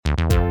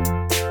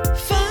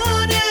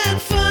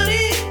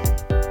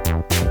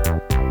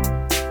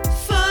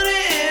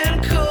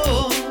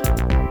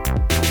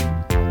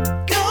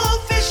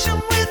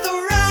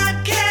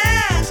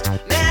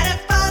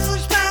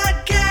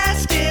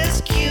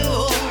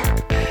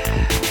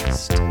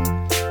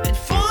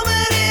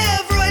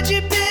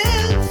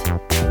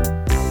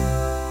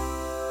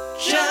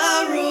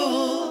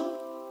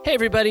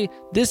everybody.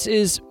 This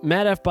is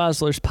Matt F.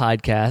 Bosler's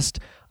podcast.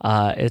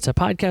 It's a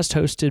podcast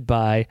hosted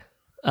by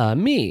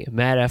me,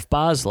 Matt F.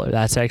 Bosler.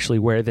 That's actually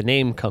where the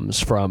name comes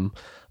from.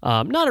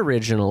 Not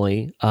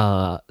originally.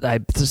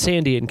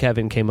 Sandy and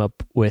Kevin came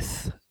up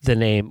with the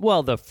name.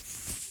 Well, the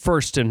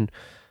first and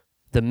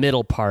the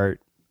middle part.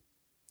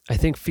 I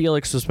think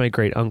Felix was my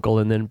great uncle,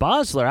 and then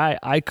Bosler.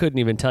 I couldn't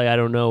even tell you. I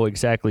don't know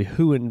exactly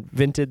who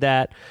invented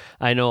that.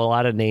 I know a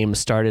lot of names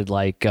started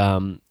like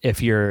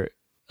if you're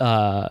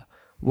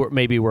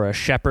maybe we're a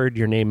shepherd,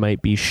 your name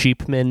might be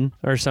Sheepman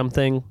or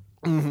something.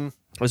 Mm-hmm.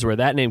 Was where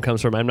that name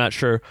comes from. I'm not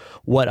sure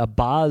what a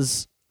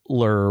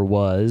Bosler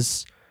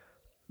was,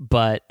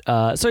 but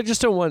so I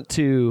just don't want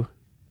to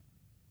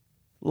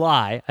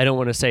lie. I don't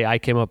want to say I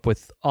came up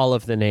with all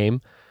of the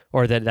name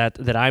or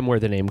that I'm where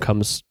the name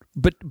comes.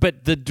 But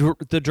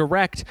the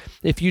direct,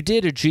 if you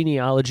did a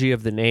genealogy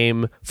of the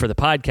name for the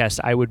podcast,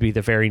 I would be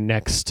the very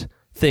next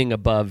thing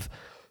above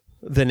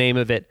the name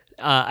of it.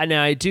 And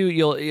I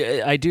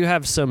do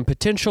have some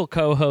potential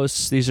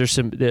co-hosts. These are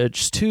some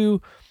just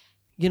two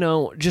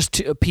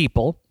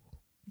people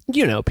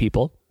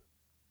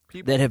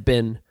that have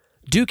been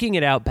duking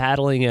it out,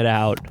 battling it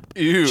out.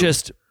 Ew.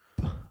 Just,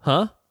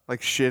 huh? Like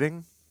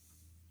shitting?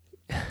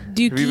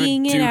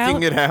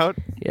 Duking it out?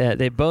 Yeah,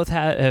 they both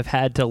have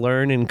had to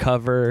learn and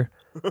cover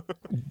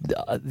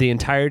the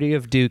entirety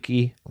of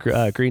Dookie,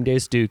 Green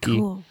Day's Dookie.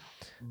 Cool.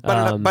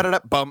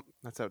 Bump.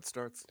 That's how it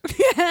starts.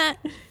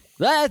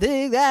 I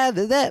think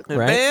that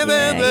right?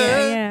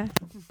 Yeah.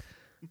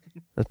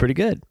 That's pretty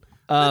good.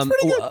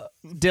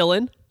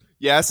 Dylan.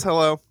 Yes,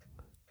 hello.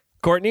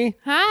 Courtney.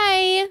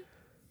 Hi.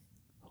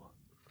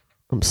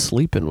 I'm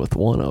sleeping with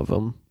one of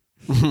them.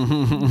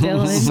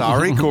 Dylan.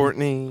 Sorry,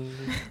 Courtney.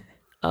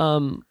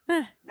 Whoa.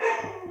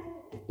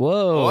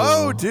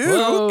 Whoa, Duke.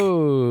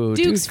 Whoa.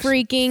 Duke's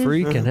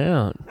freaking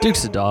out.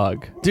 Duke's a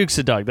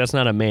dog. That's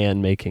not a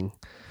man making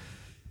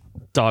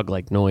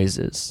dog-like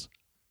noises.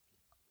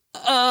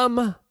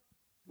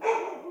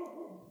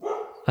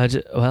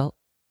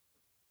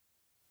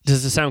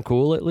 Does it sound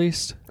cool at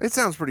least? It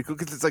sounds pretty cool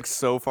because it's like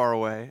so far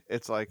away.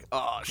 It's like,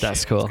 oh, shit,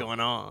 That's cool. What's going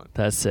on?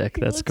 That's sick.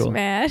 That's Looks cool.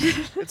 mad.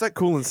 It's like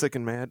cool and sick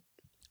and mad.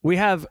 We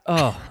have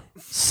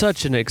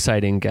such an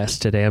exciting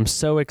guest today. I'm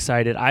so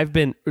excited. I've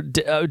been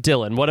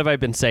Dylan. What have I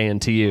been saying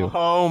to you?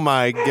 Oh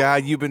my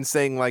God, you've been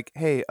saying like,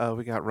 hey,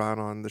 we got Ron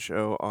on the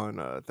show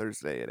on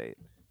Thursday at 8.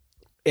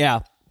 Yeah,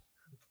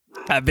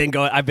 I've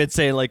been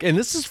saying like, and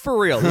this is for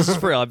real.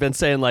 I've been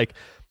saying like,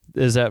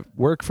 does that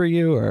work for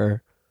you,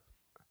 or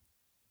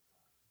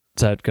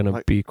is that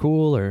gonna be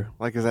cool, or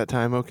like, is that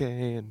time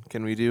okay? And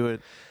can we do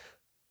it?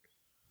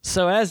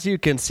 So as you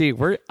can see,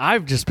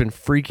 I've just been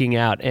freaking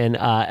out, and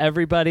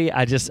everybody,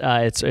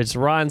 it's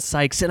Ron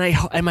Sykes, and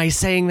am I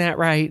saying that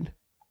right?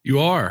 You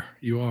are.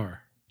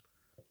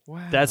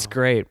 Wow, That's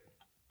great.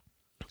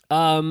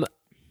 Well,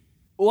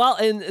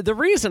 and the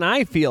reason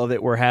I feel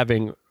that we're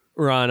having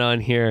Ron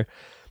on here,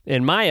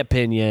 in my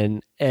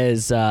opinion,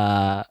 is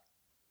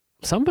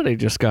somebody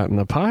just got in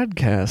the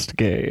podcast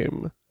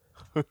game.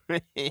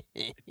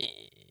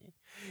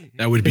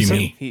 That would be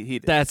me.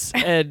 That's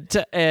and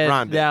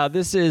now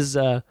this is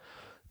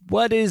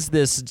what is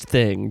this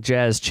thing?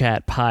 Jazz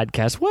Chat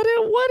Podcast. What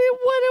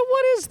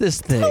is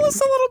this thing? Tell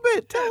us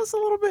a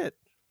little bit.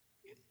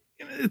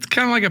 It's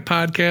kind of like a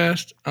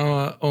podcast,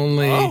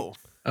 only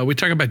we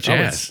talk about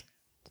jazz.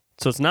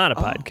 So it's not a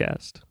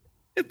podcast.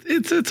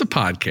 It's a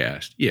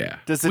podcast. Yeah.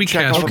 Does it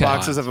check all the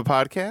boxes of a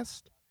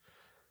podcast?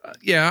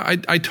 Yeah,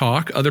 I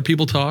talk. Other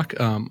people talk.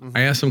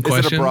 I ask some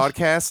questions. Is it a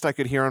broadcast I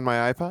could hear on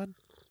my iPod?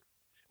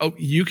 Oh,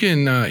 you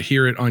can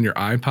hear it on your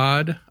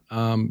iPod.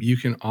 You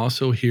can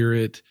also hear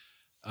it.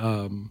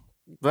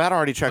 That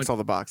already checks all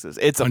the boxes.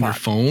 It's on a your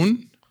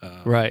phone,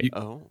 right?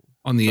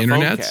 On the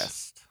internet.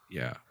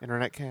 Yeah,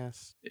 internet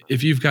cast.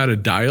 If you've got a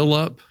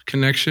dial-up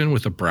connection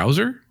with a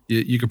browser,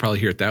 you could probably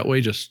hear it that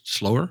way, just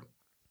slower.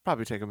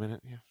 Probably take a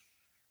minute. Yeah,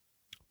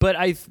 but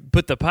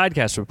the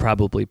podcast would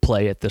probably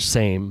play at the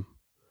same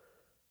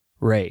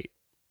rate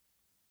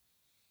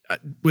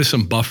with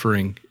some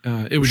buffering.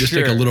 It would just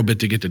take a little bit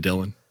to get to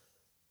Dylan.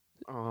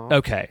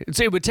 Okay,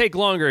 so it would take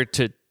longer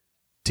to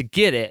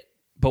get it,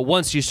 but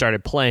once you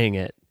started playing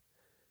it,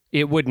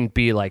 it wouldn't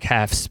be like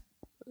half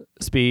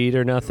speed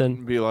or nothing.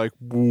 It'd be like,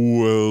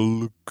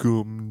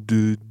 welcome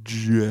to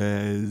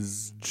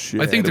Jazz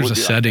Chat. I think there's a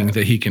setting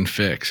that he can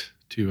fix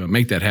to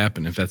make that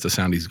happen if that's the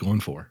sound he's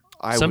going for.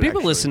 Some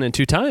people listen in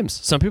 2 times.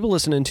 Some people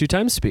listen in 2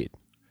 times speed.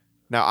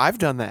 Now, I've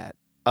done that,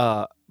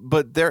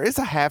 but there is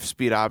a half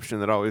speed option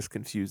that always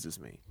confuses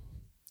me.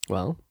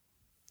 Well,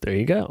 there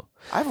you go.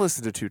 I've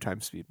listened to 2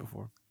 times speed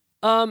before.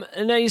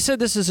 And now you said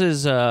this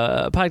is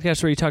a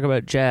podcast where you talk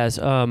about jazz.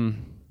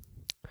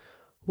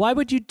 Why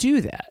would you do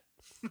that?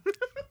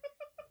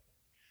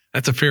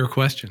 That's a fair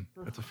question.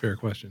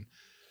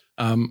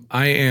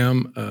 I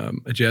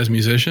am a jazz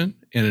musician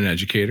and an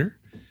educator,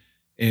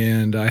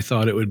 and I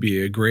thought it would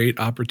be a great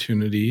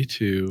opportunity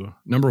to,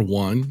 number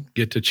one,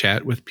 get to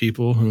chat with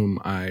people whom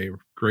I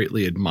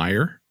greatly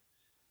admire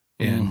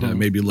and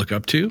maybe look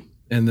up to,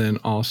 and then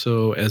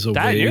also as a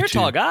way you're to... a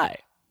tall guy.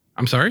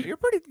 I'm sorry. You're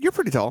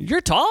pretty tall.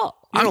 You're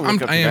tall. You don't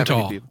look up to I am that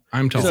many tall. people.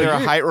 I'm tall. Is there a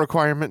you're- height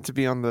requirement to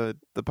be on the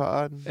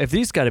pod? If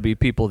these got to be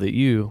people that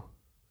you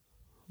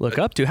look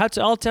up to, how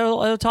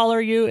tall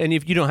are you? And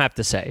if you don't have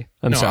to say,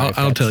 I'm no, sorry. if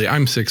I'll that's- tell you.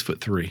 I'm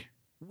 6'3".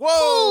 Whoa!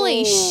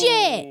 Holy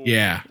shit.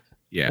 Yeah.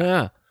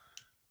 Yeah.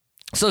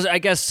 So I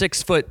guess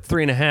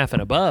 6'3.5"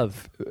 and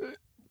above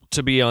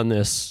to be on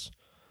this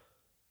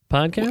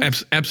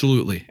podcast.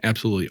 Absolutely.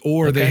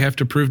 Or they Okay. have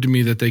to prove to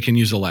me that they can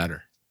use a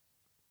ladder.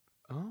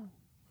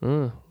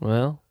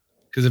 Well,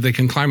 Because if they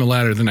can climb a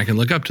ladder, then I can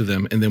look up to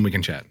them, and then we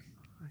can chat.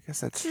 I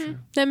guess that's true.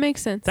 That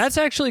makes sense. that's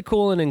actually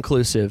cool and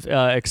inclusive,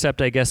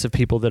 except I guess of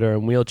people that are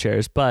in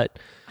wheelchairs. But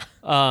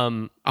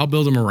I'll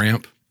build them a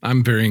ramp.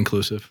 I'm very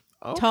inclusive.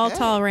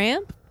 tall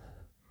ramp.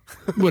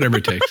 Whatever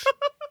it takes.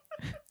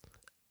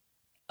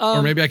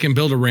 Or maybe I can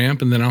build a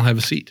ramp, and then I'll have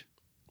a seat.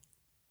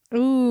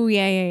 Ooh,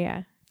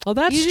 yeah. oh,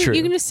 that's You true.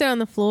 can just sit on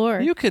the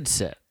floor. You could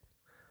sit,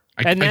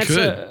 I and that's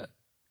could.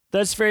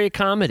 that's very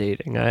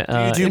accommodating. Do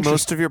you do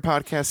most of your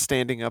podcasts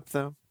standing up,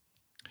 though?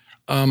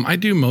 I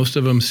do most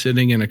of them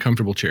sitting in a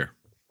comfortable chair.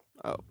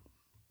 Oh.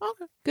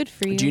 Okay. Good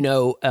for you. Do you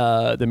know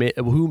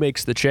who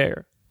makes the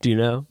chair? Do you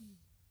know?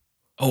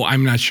 Oh,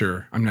 I'm not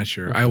sure.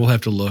 I will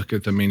have to look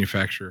at the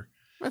manufacturer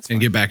That's and fine.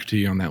 get back to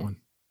you on that one.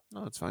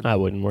 No, it's fine. I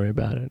wouldn't worry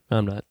about it.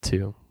 I'm not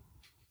too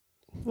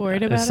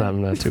worried about it?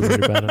 I'm not too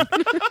worried about it.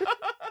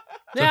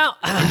 Now,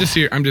 I'm just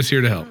here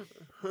to help.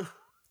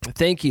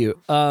 thank you.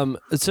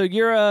 So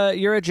you're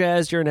a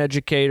jazz, you're an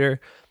educator.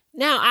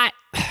 Now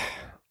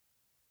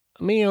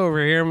me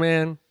over here,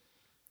 man,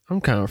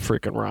 I'm kind of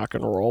freaking rock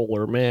and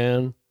roller,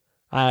 man.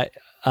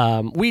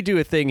 We do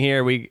a thing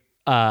here. You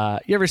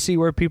ever see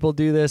where people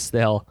do this?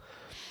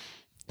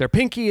 Their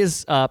pinky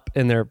is up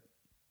and their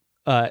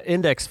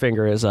index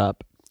finger is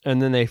up,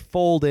 and then they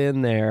fold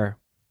in their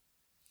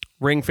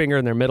ring finger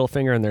and their middle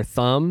finger and their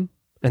thumb,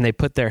 and they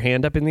put their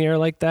hand up in the air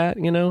like that,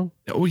 you know?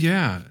 Oh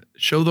yeah,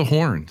 show the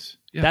horns.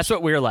 Yeah. That's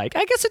what we're like.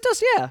 I guess it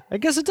does, yeah. I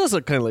guess it does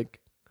look kind of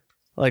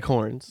like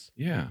horns.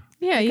 Yeah.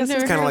 Yeah, you've guess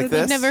it's never kinda heard like of, this.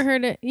 You've never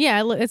heard it.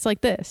 Yeah, it's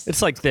like this.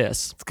 It's like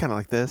this. It's kind of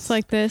like this. It's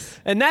like this.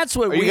 And that's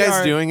what Are we you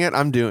guys are doing it?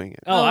 I'm doing it.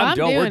 Oh, I'm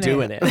we're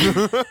doing doing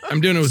it. I'm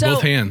doing it with So-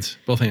 both hands.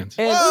 Both hands.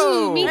 And-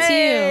 Ooh, me too.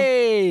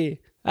 Hey,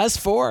 that's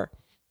 4.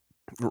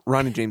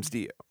 Ronnie James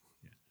Dio.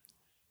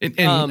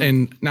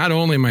 And not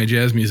only am I a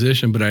jazz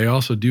musician, but I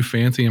also do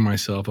fancy in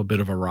myself a bit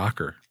of a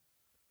rocker.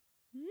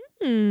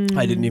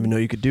 I didn't even know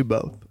you could do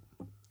both.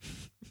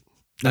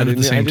 Not at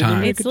the same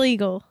time. It's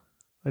legal.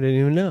 I didn't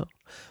even know.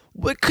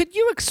 But could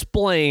you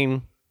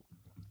explain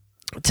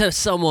to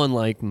someone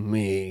like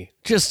me,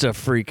 just a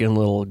freaking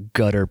little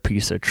gutter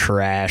piece of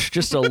trash,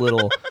 just a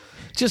little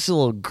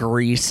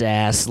grease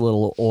ass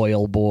little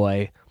oil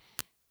boy,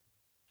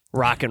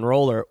 rock and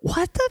roller,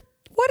 what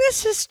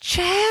is this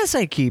jazz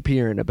I keep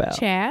hearing about?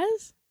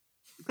 Chaz?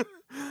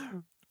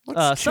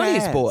 What's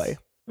Sonny's Chaz? boy,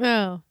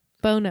 Oh,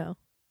 Bono.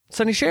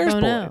 Sonny Cher's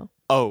boy. Bono.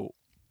 Oh,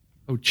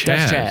 Oh, Chaz.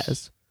 That's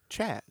Chaz.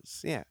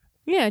 Chaz. Yeah.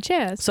 Yeah,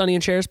 Chaz. Sonny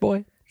and Cher's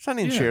boy.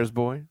 Sonny and Yeah. Cher's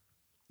boy.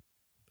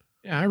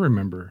 Yeah, I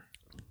remember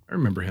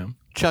him.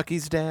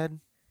 Chucky's dad.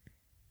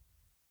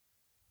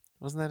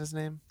 Wasn't that his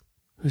name?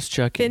 Who's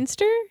Chucky?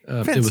 Finster?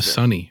 It Finster. was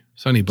Sonny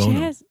Bono.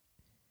 Chaz?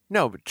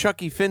 No, but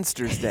Chucky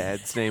Finster's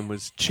dad's name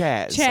was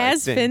Chaz. I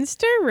Chaz think.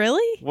 Finster?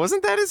 Really?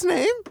 Wasn't that his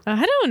name?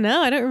 I don't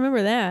know. I don't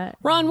remember that.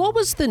 Ron, what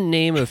was the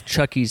name of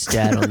Chucky's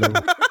dad on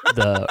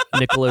the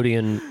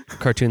Nickelodeon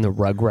cartoon, The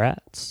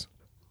Rugrats?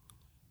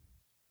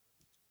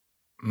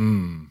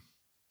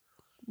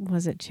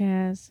 Was it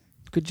Chaz?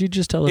 Could you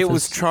just tell us? It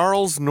was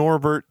Charles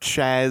Norbert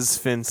Chaz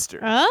Finster.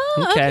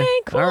 Oh, Okay. okay,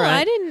 cool. All right.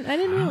 I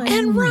didn't realize.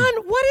 And Ron,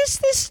 what is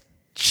this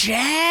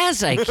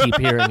jazz I keep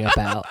hearing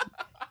about?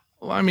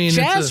 Well, I mean,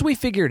 Jazz we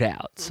figured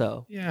out.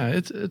 So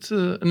it's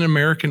an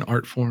American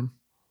art form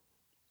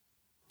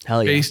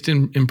hell yeah, based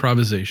in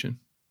improvisation.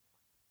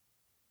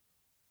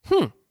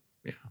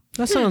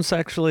 that sounds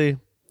actually.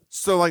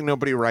 So, like,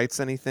 nobody writes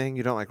anything?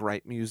 You don't, like,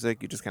 write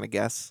music? You just kind of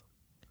guess?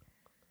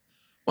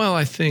 Well,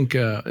 I think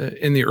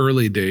in the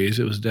early days,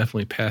 it was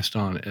definitely passed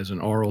on as an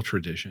oral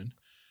tradition.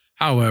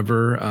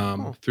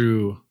 However,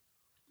 through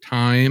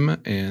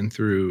time and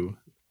through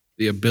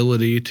the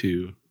ability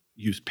to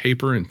use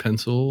paper and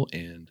pencil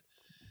and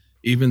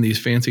even these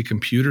fancy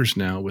computers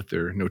now with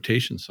their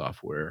notation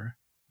software,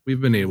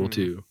 we've been able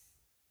to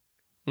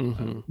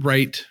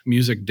write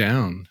music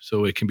down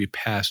so it can be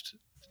passed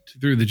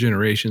through the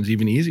generations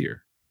even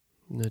easier.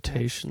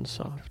 Notation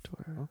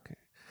software. Okay.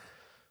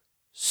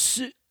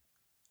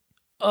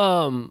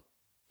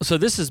 So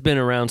this has been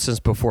around since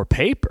before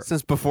paper.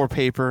 Since before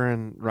paper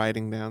and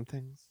writing down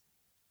things?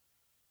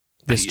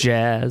 This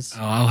jazz.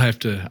 Oh, I'll have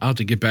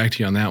to get back to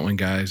you on that one,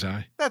 guys.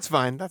 That's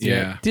fine. That's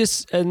Yeah.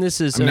 This is. I'm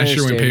not sure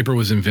when understand- paper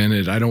was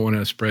invented. I don't want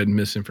to spread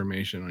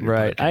misinformation on your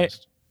Right.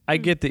 podcast. I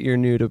get that you're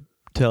new to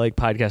like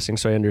podcasting,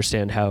 so I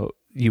understand how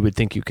you would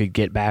think you could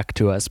get back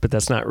to us, but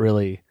that's not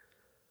really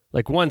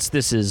like once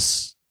this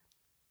is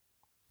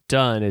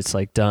done, it's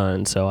like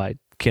done. So I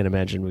can't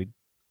imagine we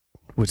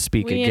would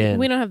speak again.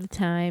 We don't have the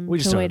time We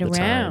just to don't wait have the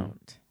time.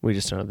 around. We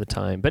just don't have the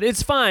time, but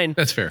it's fine.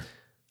 That's fair.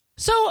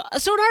 So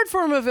an art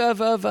form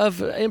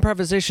of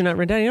improvisation not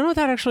written down. You know what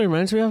that actually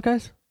reminds me of,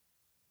 guys?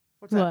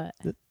 What?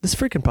 This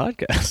freaking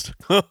podcast.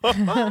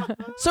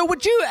 So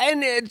would you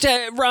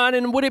and Ron,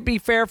 and would it be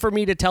fair for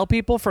me to tell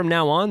people from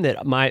now on that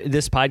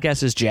this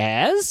podcast is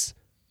jazz?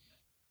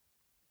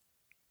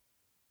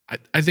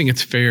 I think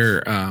it's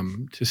fair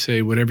to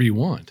say whatever you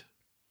want.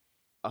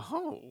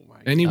 Oh, my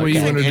Any way you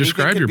God. want to Anything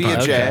describe your could be a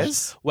podcast.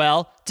 jazz.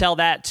 Well, tell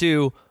that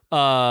to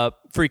the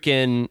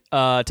freaking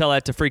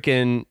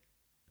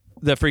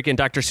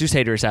Dr. Seuss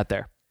haters out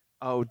there.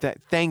 Oh,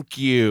 thank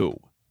you.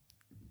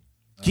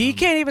 He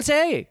can't even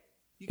say.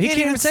 He can't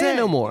even say it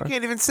no more. You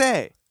can't even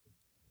say.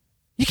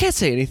 You can't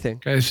say anything.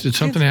 Guys, did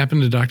something happen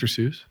to Dr.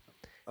 Seuss?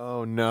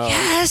 Oh, no.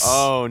 Yes.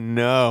 Oh,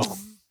 no.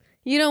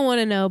 You don't want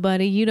to know,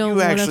 buddy. You don't.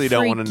 You actually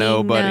don't want to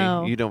know, buddy.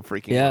 Know. You don't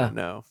freaking Yeah. want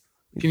to know.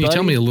 Can you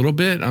tell me a little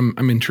bit?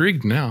 I'm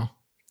intrigued now.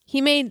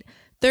 He made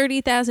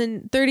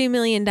 $30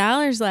 million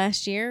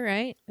last year,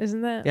 right?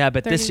 Isn't that? Yeah,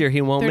 but this year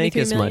he won't make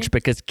 33 as million? much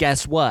because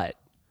guess what?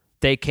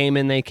 They came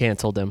and they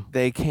canceled him.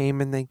 They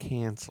came and they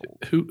canceled.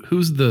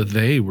 Who's the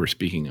they we're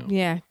speaking of?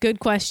 Yeah, good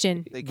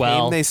question. They came,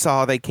 Well- they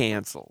saw, they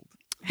canceled.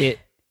 It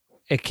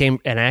came,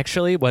 and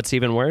actually, what's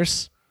even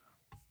worse?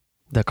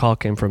 The call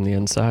came from the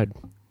inside.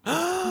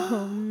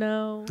 Oh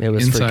no. It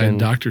was Inside freaking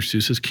Dr.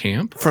 Seuss's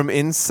camp? From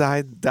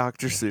inside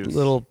Dr. Seuss.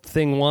 little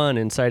thing one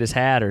inside his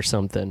hat or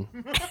something.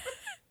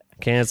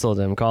 Canceled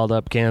him. Called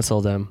up.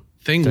 Canceled him.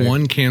 Thing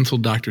one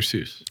canceled Dr.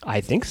 Seuss. I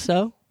think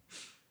so.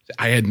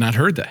 I had not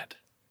heard that.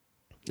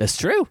 That's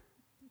true.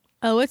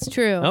 Oh, it's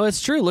true. Oh,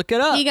 it's true. Look it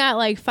up. He got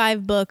like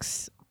 5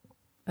 books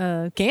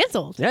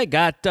canceled. Yeah, he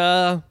got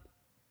Potato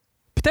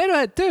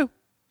Head too.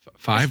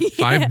 Five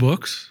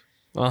books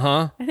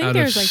Uh-huh. I think out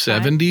there of was like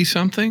 70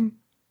 something?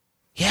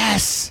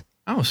 Yes.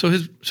 Oh, so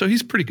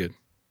he's pretty good.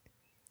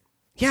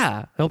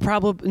 Yeah. He'll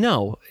probably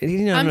no.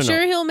 I'm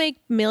sure he'll make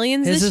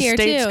millions His this year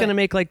estate's too. going to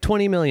make like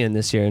 20 million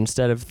this year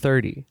instead of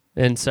 30.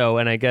 And so,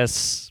 and I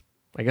guess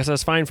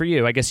that's fine for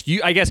you. I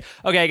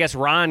guess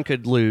Ron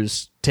could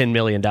lose $10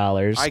 million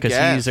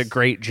because he's a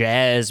great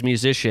jazz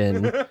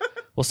musician.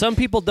 Well, some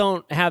people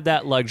don't have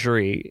that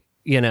luxury,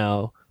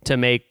 to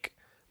make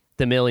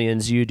the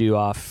millions you do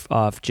off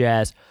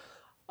jazz.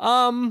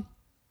 I'm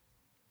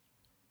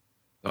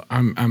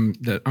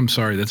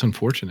sorry. That's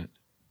unfortunate.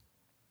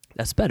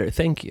 That's better.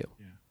 Thank you.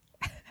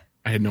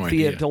 I had no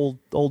Be idea. it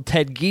old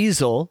Ted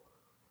Giesel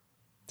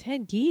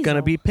Ted Giesel.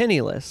 gonna be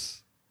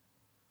penniless.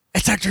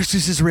 It's Dr.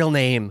 Seuss's real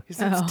name. His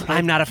name's Ted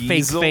I'm not a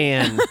fake Giesel.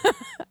 fan.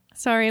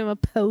 Sorry, I'm a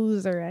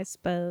poser, I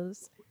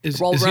suppose. Is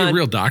Well, he a Ron-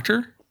 real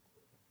doctor?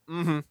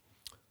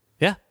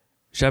 Yeah,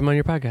 should have him on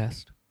your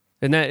podcast.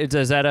 And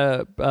is that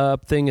a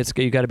thing? It's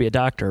you got to be a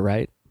doctor,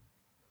 right?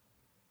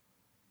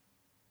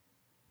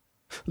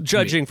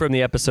 Judging from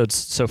the episodes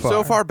so far.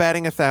 So far,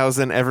 batting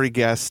 1,000, every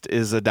guest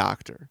is a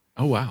doctor.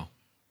 Oh, wow.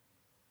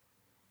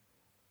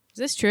 Is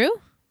this true?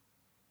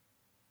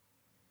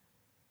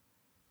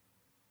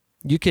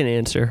 You can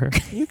answer her.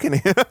 You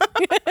can.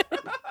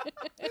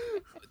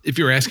 If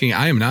you're asking,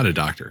 I am not a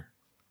doctor.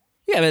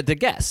 Yeah, but the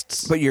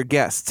guests. But your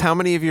guests, how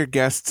many of your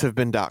guests have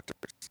been doctors?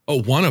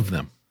 Oh, one of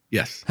them.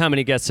 Yes. How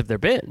many guests have there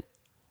been?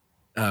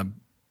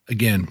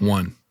 Again,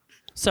 one.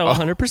 So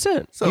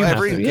 100%. So You have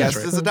every to, yeah. guest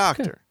is a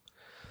doctor.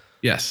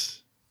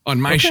 Yes. On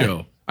my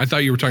show. I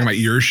thought you were talking about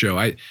your show.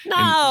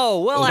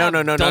 No, well,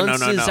 No.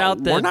 dunces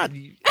out the We're not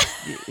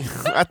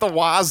at the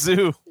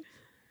wazoo.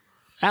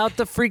 out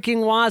the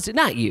freaking wazoo.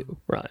 Not you,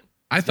 Ron.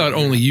 I thought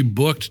only you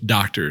booked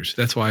doctors.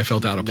 That's why I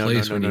felt out of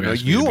place when you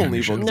asked me You to be on only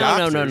your show. booked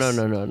No.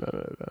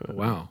 doctors.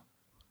 Wow.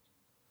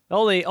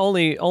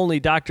 Only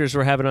doctors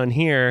we're having on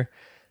here.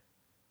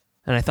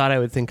 And I thought I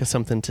would think of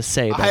something to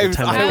say by the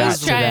time I I got was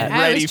to trying- that. I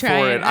ready was for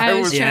trying. it. I I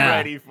was was trying.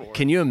 ready for it.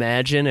 Can you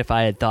imagine if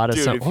I had thought of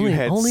Dude, something? if you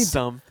had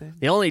something.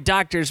 The only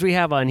doctors we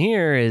have on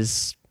here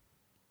is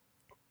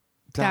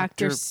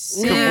Dr. Dr.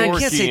 Seuss. I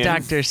can't say Kevorkian.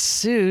 Dr.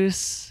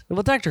 Seuss.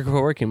 Well, Dr.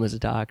 Kevorkian was a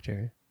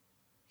doctor.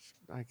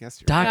 I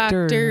guess you're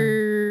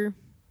Doctor.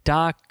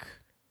 Doc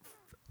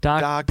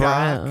Doc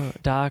Brown.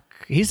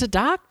 Doc. He's a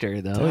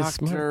doctor though. He's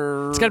smart.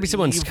 Dr. It's got to be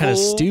someone kind of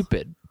Evil.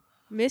 stupid.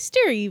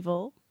 Mr.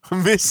 Evil.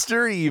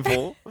 Mr.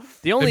 Evil.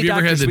 The only Have you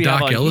ever had doctors the we have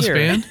Doc on Ellis here-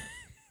 band?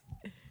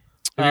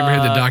 Have you ever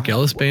had the Doc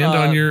Ellis band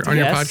on your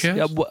yes. podcast?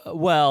 Yeah,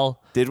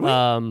 well, Did we?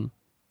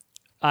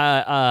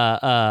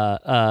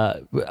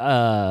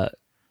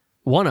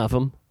 one of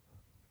them.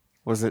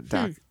 Was it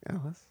Doc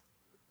Ellis?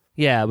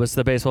 Yeah, it was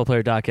the baseball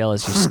player Doc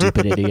Ellis. You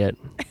stupid idiot.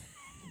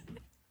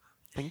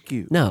 Thank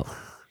you. No.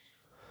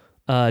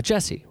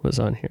 Jesse was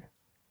on here.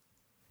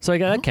 So I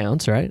guess that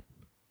counts, right?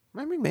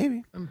 I mean,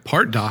 maybe.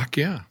 Part Doc,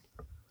 yeah.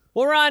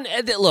 Well, Ron,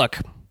 look,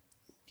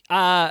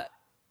 a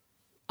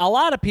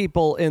lot of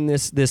people in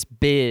this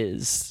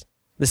biz,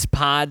 this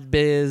pod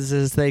biz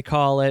as they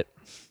call it,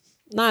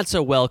 not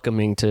so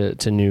welcoming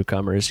to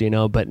newcomers,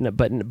 but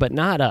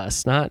not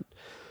us, not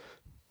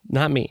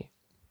me.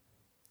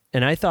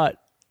 And I thought,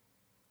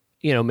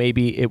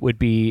 maybe it would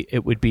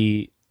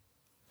be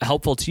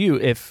helpful to you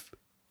if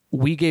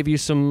we gave you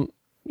some,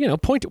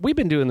 point. We've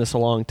been doing this a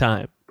long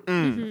time.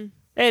 And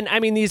I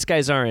mean, these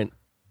guys aren't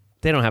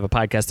they don't have a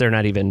podcast. They're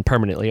not even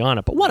permanently on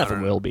it, but one of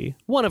them will be.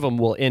 One of them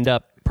will end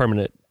up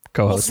permanent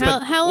co-host. How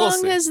We'll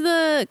long see. has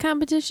the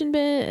competition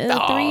been?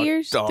 3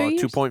 years? 3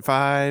 years?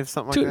 2.5,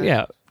 something like that.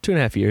 Yeah,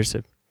 2.5 years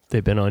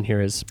they've been on here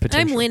as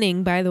potential. I'm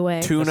winning, by the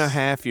way.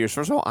 2.5 years.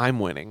 First of all, I'm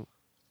winning.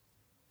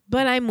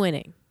 But I'm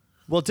winning.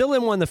 Well,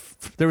 Dylan won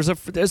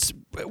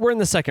we're in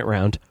the second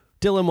round.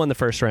 Dylan won the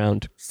first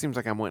round, Seems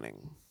like I'm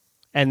winning.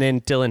 and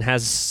then Dylan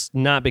has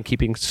not been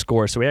keeping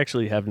score, so we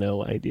actually have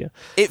no idea.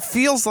 It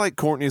feels like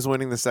Courtney's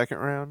winning the second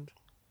round.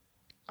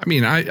 I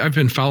mean, I've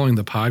been following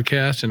the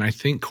podcast, and I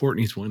think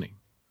Courtney's winning.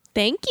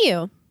 Thank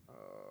you.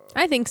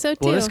 I think so, too.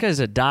 Well, this guy's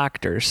a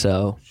doctor,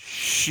 so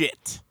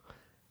Shit.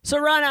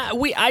 Ron,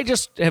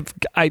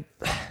 I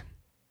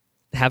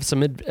have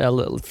some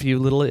few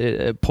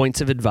little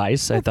points of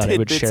advice I thought I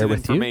would Tidbits share of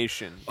with you.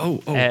 information.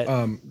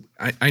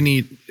 I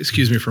need,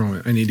 excuse me for a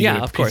moment. I need to Yeah,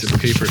 get a of piece course.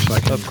 of paper so I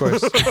can. Of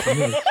course.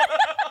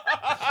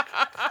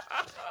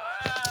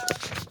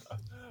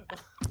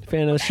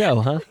 Fan of the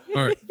show, huh?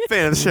 All right,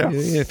 Fan of the show.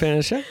 You a fan of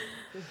the show?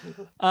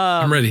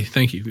 I'm ready.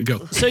 Thank you.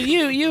 Go. So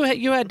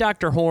you had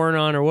Dr. Horn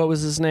on, or what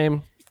was his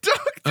name?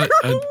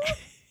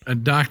 A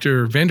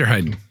Dr.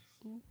 Vanderheiden.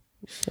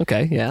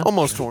 Okay, yeah,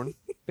 Almost torn.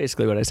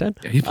 basically what I said.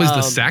 Yeah, he plays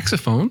the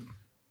saxophone.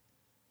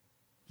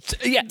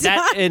 Yeah,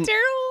 that and Dr.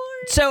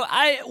 Horn. so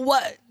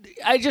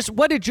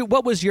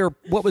what was your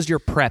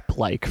prep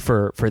like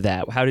for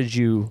that? How did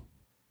you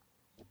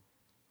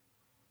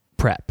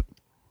prep?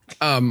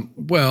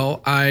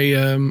 Well,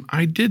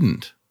 I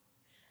didn't.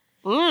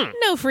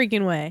 No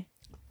freaking way.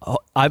 Oh,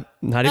 I'm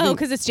not even Oh,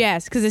 because it's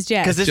jazz. Because it's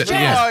jazz. because it's Yeah.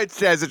 jazz. Oh, it's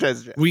jazz. It's jazz.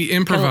 It's jazz. We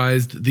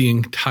improvised the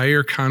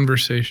entire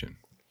conversation.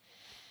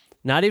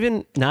 Not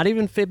even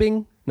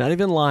fibbing, not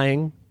even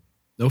lying.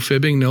 No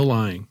fibbing, no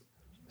lying.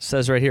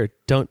 Says right here,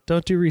 don't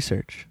do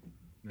research.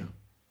 No.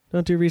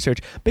 Don't do research,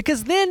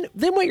 because then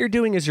what you're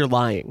doing is you're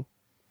lying.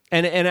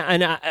 And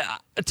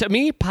to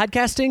me,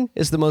 podcasting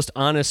is the most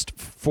honest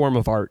form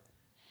of art.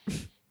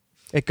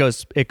 It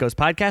goes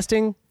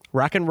podcasting,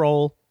 rock and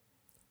roll,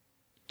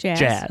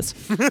 jazz.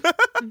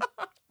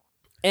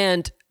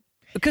 And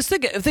because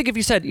think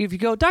if you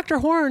go, Dr.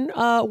 Horn,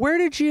 where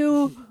did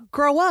you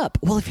grow up?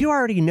 Well, if you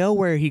already know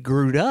where he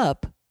grew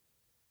up,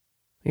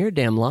 you're a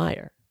damn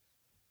liar.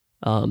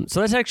 So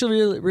that's actually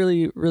really,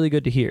 really, really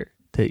good to hear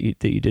that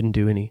you didn't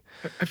do any.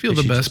 I feel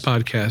the best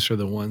podcasts are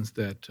the ones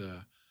that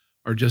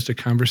are just a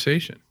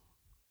conversation,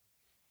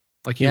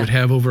 like you Yeah. would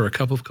have over a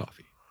cup of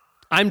coffee.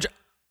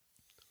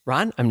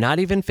 Ron, I'm not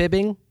even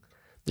fibbing.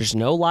 There's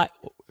no lie.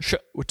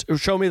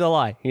 Show me the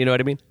lie. You know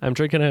what I mean? I'm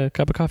drinking a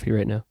cup of coffee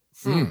right now.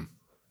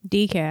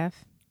 Decaf.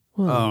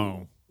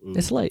 Oh.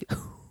 It's late.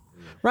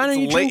 Ron, are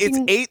you It's late.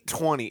 drinking? It's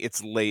 8:20.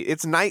 It's late.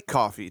 It's night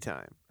coffee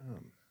time.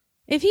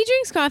 If he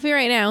drinks coffee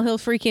right now, he'll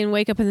freaking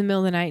wake up in the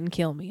middle of the night and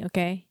kill me,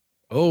 okay?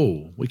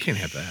 Oh, we can't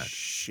have that.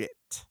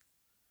 Shit.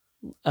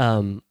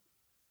 Um,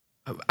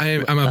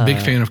 I'm a big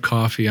fan of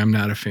coffee. I'm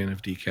not a fan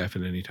of decaf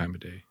at any time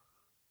of day.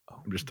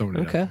 I'm just throwing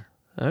it out okay. there.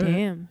 All right.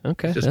 Damn.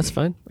 Okay, Just that's me.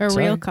 fine. A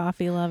Sorry. real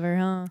coffee lover,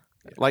 huh?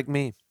 Like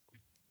me.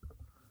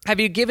 Have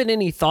you given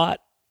any thought,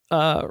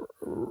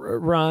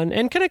 Ron?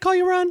 And can I call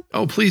you Ron?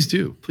 Oh, please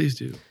do. Please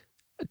do.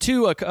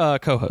 To a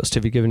co-host.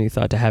 Have you given any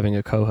thought to having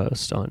a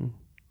co-host on?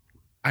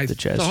 I The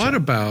jazz thought chat.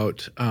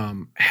 about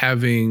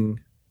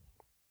having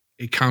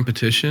a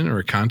competition or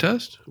a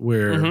contest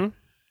where Mhm.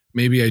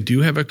 maybe I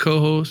do have a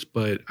co-host,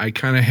 but I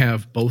kind of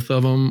have both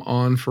of them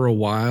on for a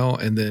while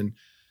and then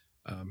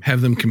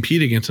have them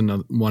compete against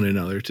one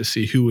another to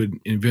see who would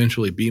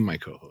eventually be my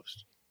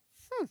co-host.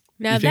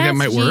 Now You think that that's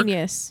might work?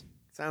 genius.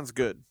 Sounds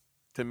good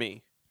to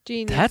me.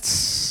 Genius.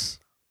 That's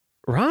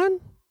Ron.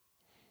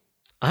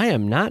 I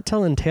am not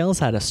telling tales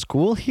out of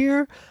school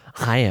here.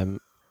 I am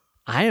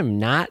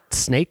not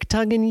snake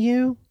tonguing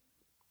you.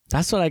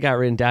 That's what I got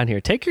written down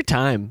here. Take your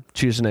time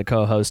choosing a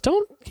co-host.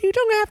 You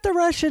don't have to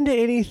rush into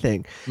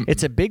anything.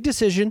 It's a big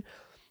decision.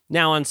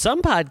 Now, on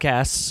some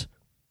podcasts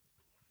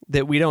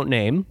that we don't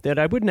name, that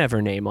I would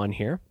never name on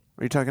here,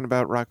 Are you talking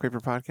about Rock Paper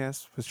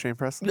Podcast with Shane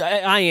Presley?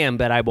 I am,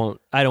 but I won't.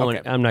 I don't.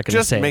 Okay. I'm not going to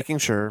Just say it. making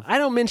sure. I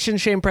don't mention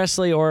Shane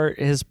Presley or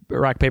his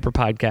Rock Paper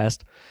Podcast.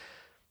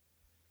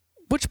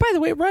 Which, by the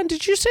way, Ron,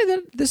 did you say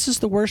that this is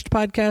the worst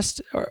podcast,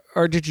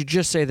 or did you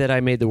just say that I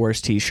made the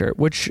worst T-shirt?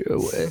 Which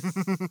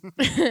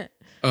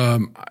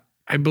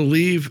I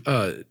believe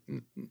the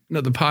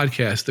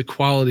podcast, the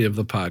quality of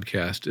the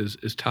podcast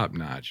is top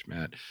notch,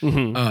 Matt.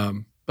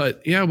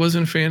 But yeah, I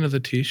wasn't a fan of the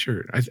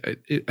T-shirt. I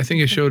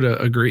think it showed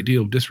a great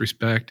deal of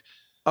disrespect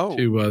Oh,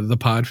 to the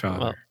Podfather.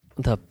 Well,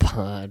 the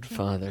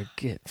Podfather,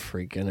 get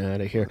freaking out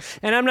of here.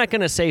 And I'm not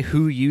going to say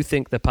who you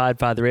think the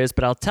Podfather is,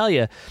 but I'll tell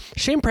you,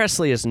 Shane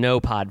Presley is no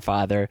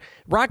Podfather.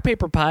 Rock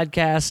Paper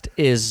Podcast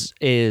is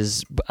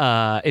if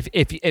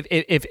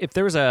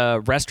there was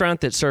a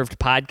restaurant that served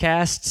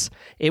podcasts,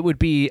 it would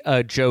be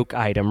a joke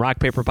item. Rock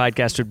Paper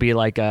Podcast would be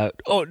like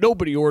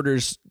nobody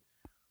orders.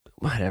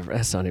 Whatever,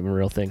 that's not even a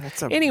real thing.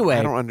 Anyway,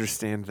 I don't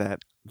understand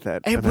that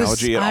it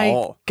analogy at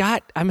all.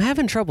 I'm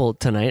having trouble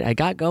tonight. I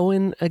got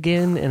going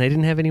again, and I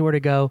didn't have anywhere to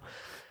go,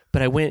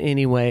 but I went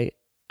anyway.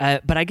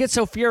 But I get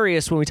so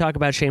furious when we talk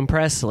about Shane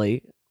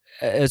Presley.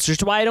 it's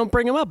just why I don't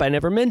bring him up. I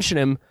never mention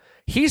him.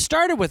 He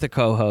started with a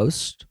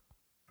co-host,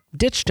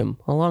 ditched him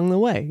along the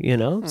way, you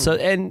know? So,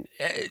 and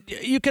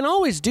you can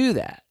always do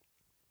that.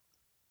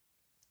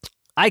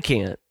 I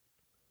can't,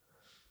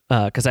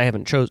 because I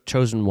haven't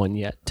chosen one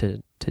yet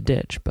to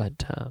ditch,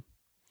 but...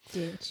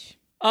 Ditch.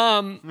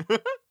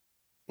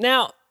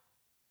 Now,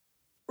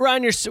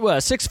 Ron, you're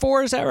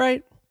 6'4", is that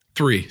right?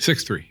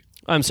 6'3".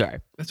 I'm sorry.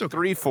 That's okay.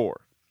 3-4.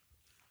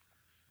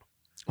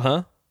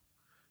 Huh?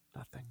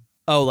 Nothing.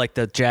 Oh, like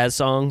the jazz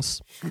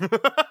songs?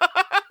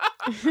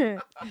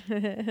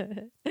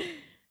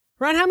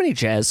 Ron, how many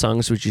jazz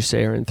songs would you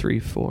say are in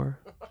 3-4?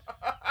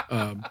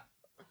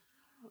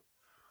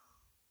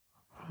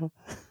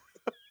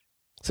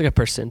 It's like a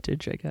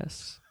percentage, I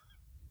guess.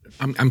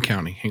 I'm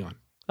counting. Hang on.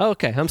 Oh,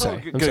 okay, I'm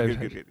sorry. good, I'm sorry.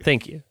 good.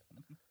 Thank you.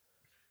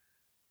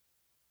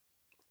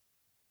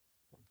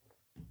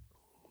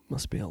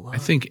 Must be a lot. I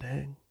think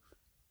Dang.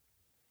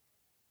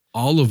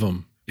 all of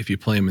them, if you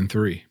play them in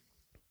 3.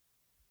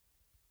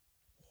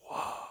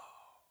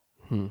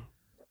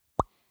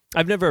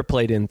 I've never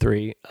played in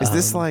 3. Is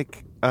this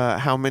like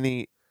how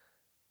many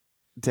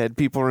dead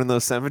people are in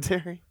those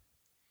cemetery?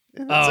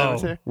 In that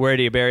cemetery? Where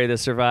do you bury the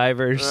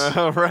survivors?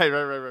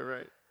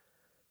 Right.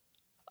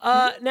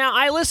 Now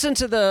I listen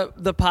to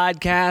the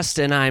podcast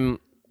and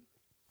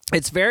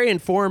it's very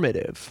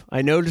informative.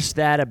 I noticed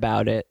that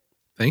about it.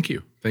 Thank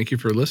you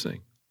for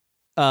listening.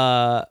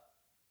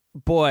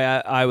 Boy,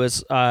 I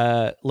was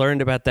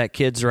learned about that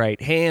kid's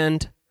right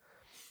hand.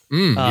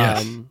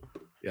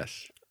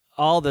 Yes.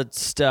 All the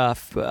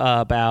stuff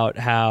about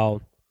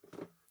how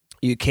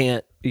you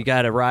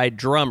got to ride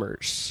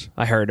drummers.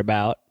 I heard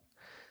about.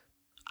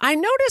 I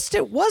noticed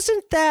it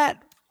wasn't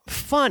that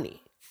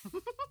funny.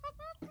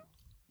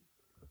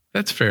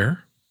 That's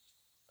fair.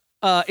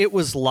 It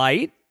was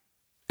light.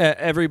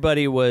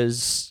 Everybody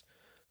was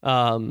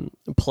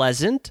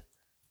pleasant,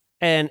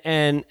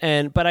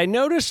 but I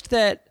noticed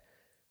that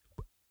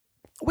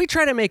we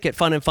try to make it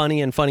fun and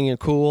funny and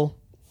cool.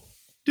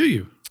 Do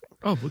you?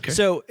 Oh, okay.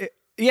 So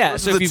yeah,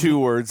 Those so are if the you, 2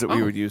 words that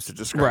we would use to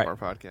describe Right. our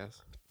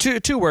podcast.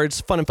 two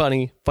words, fun and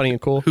funny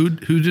and cool. Who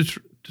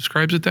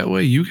describes it that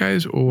way? You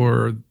guys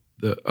or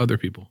the other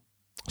people?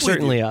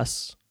 Certainly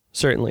us.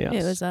 Certainly us.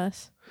 It was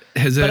us.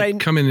 Has But that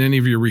come in any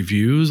of your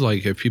reviews?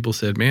 Like, have people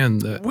said, "Man,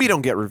 that"? We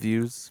don't get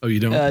reviews. Oh, you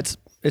don't.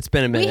 It's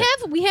been a minute.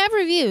 We have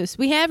reviews.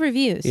 We have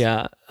reviews.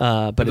 Yeah,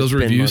 but Those it's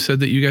been reviews said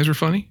that you guys were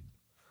funny.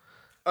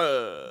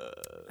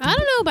 I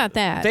don't know about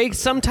that. They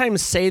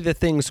sometimes say the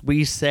things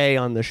we say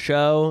on the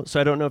show, so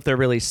I don't know if they're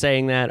really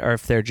saying that or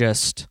if they're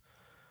just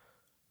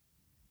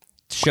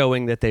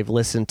showing that they've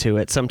listened to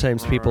it.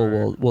 Sometimes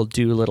people will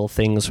do little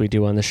things we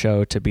do on the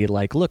show to be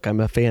like, look, I'm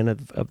a fan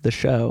of the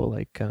show.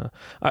 Like,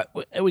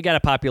 we got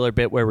a popular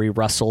bit where we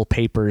rustle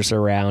papers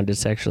around.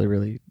 It's actually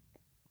really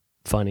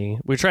funny.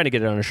 We're trying to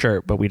get it on a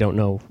shirt, but we don't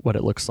know what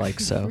it looks like.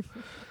 So,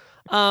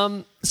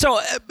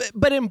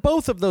 but in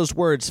both of those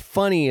words,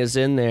 funny is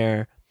in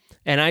there.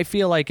 And I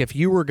feel like if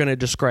you were going to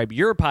describe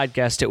your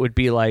podcast, it would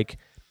be like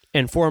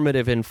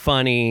informative and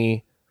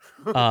funny,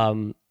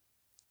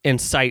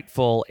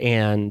 insightful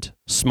and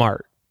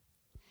smart.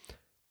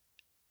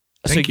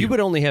 Thank So you would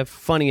only have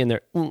funny in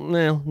there.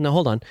 No,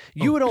 hold on.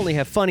 You would only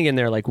have funny in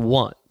there like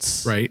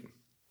once. Right.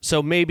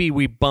 So maybe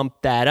we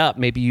bump that up.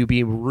 Maybe you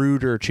be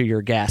ruder to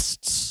your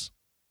guests.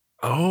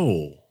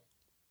 Oh,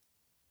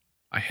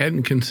 I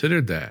hadn't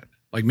considered that.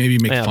 Like maybe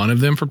make Yeah. fun of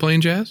them for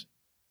playing jazz.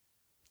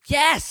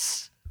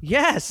 Yes.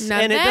 Now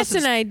And it that's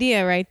doesn't- an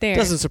idea right there.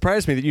 Doesn't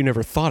surprise me that you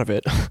never thought of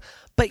it.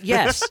 But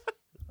yes.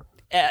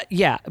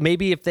 Yeah,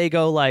 maybe if they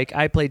go like,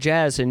 I play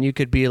jazz, and you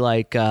could be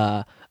like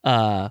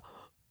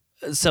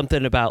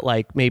something about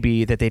like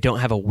maybe that they don't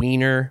have a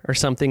wiener or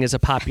something is a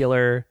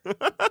popular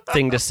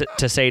thing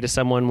to say to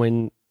someone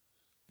when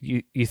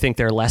you think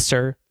they're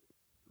lesser.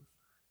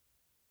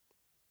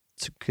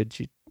 So could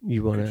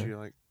you want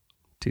to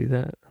do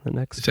that the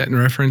next? Is that in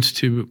reference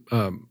to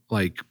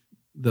like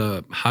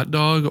the hot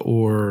dog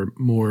or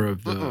more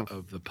of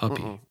the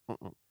puppy?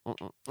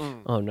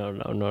 Oh no.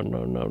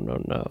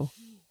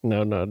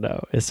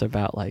 It's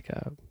about like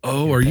a.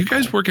 Oh, are you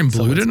guys working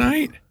blue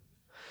tonight?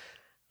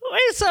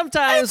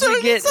 Sometimes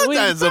we get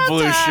sometimes a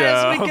blue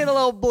show. We get a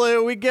little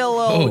blue. We get a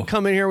little. Oh.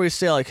 Come in here. We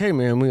say like, hey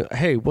man,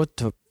 what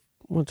the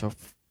bunch of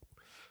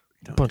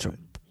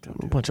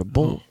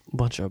bull.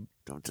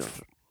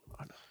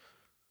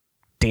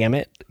 Damn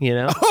it, you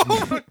know.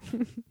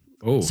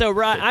 Oh,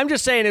 So I'm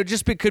just saying it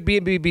just could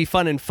be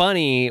fun and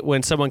funny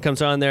when someone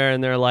comes on there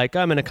and they're like,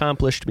 I'm an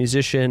accomplished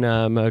musician,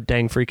 I'm a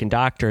dang freaking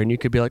doctor, and you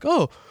could be like,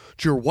 oh,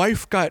 did your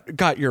wife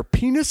got your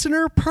penis in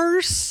her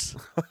purse?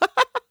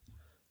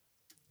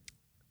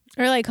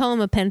 Or like call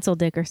him a pencil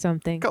dick or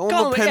something. Call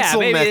Call him a him- yeah, pencil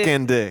maybe neck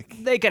and dick.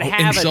 They could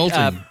have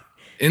insulting.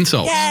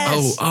 Insults.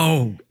 Yes!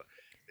 Oh.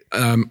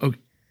 Okay.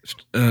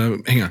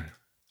 Hang on.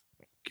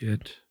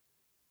 Get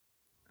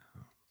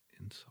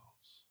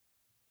insults.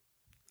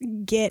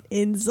 Get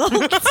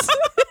insults.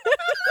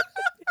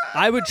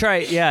 I would try,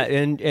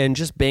 and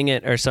just Bing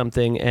it or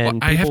something.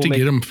 And I have to people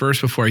get them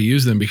first before I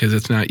use them because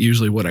it's not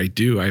usually what I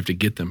do. I have to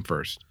get them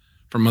first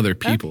from other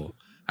people.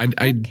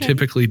 I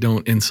typically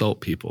don't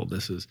insult people.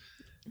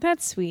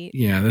 That's sweet.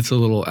 That's a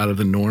little out of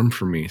the norm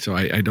for me. So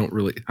I don't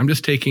really, I'm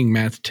just taking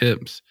Matt's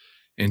tips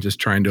and just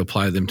trying to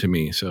apply them to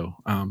me. So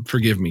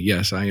forgive me.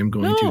 Yes, I am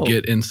going to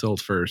get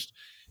insults first,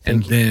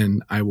 and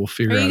then I will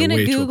figure out a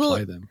way to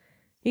apply them.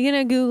 You're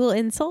going to Google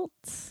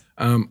insults?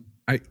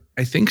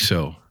 I think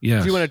so.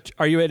 Yes.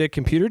 Are you at a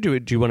computer? Do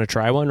you want to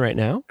try one right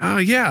now?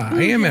 Yeah,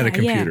 I am at a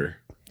computer.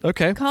 Yeah.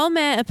 Okay. Call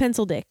Matt a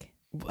pencil dick.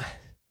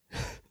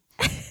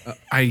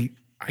 I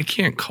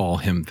can't call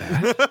him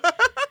that.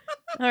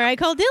 All right,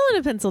 call Dylan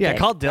a pencil dick. Yeah,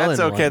 call Dylan. That's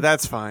okay. one.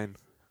 That's fine.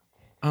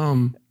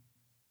 Dylan,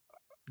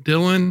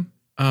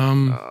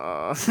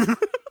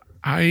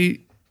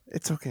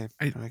 It's okay.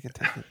 I can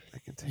take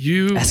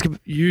it.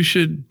 You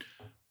should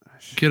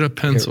get a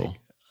pencil.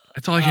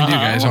 That's all I can do,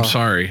 guys. I'm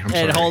sorry. I'm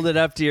sorry. And hold it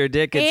up to your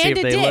dick and see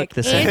if they look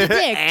the same. And a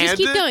dick. Just And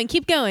keep a- going.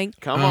 Keep going.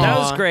 Come on. That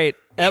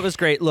was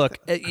great. Look,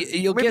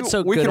 you'll get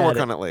so we good can at work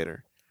it. on it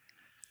later.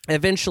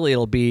 Eventually,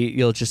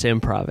 you'll just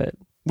improv it,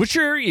 which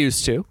you're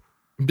used to.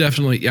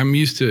 Definitely. I'm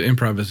used to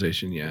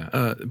improvisation, yeah.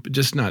 But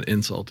just not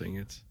insulting.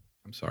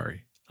 I'm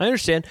sorry. I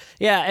understand.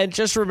 Yeah, and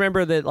just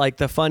remember that like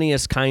the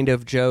funniest kind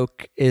of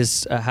joke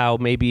is how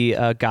maybe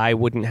a guy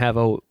wouldn't have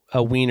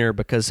a wiener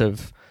because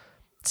of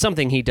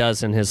something he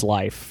does in his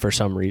life for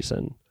some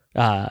reason.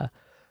 I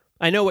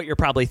know what you're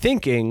probably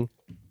thinking.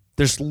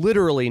 There's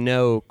literally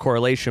no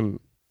correlation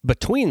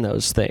between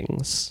those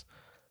things.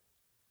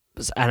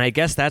 And I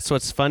guess that's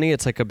what's funny.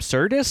 It's like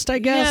absurdist, I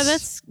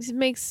guess.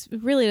 Yeah,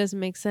 really doesn't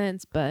make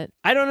sense, but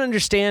I don't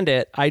understand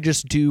it. I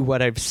just do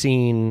what I've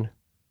seen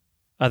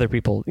other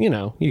people, you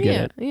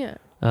get it. Yeah.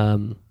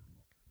 Have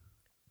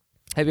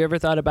you ever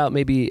thought about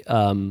maybe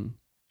let me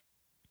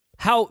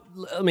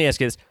ask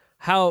you this.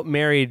 How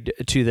married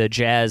to the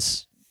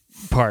jazz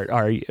part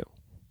are you?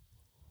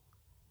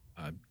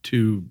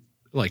 To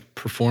like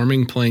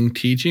performing, playing,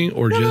 teaching,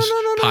 or just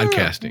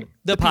podcasting?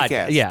 The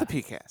podcast. Yeah. The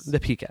PCast. The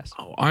PCast.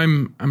 Oh,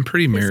 I'm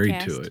pretty married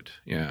cast. to it.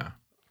 Yeah.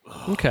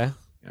 Okay.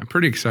 I'm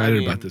pretty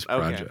excited about this okay.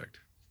 project.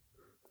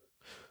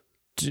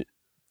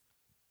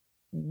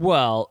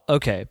 Well,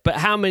 okay. But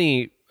how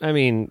many,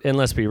 and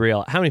let's be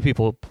real, how many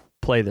people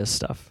play this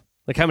stuff?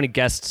 Like how many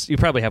guests? You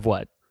probably have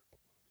what?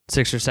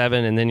 6 or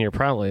 7, and then you're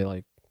probably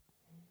like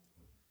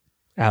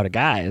out of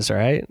guys,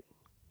 right?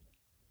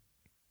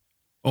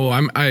 Oh,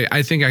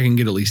 I think I can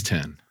get at least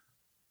 10.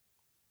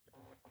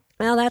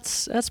 Well,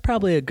 that's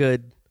probably a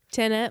good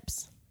 10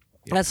 eps.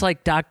 That's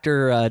like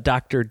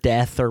Dr.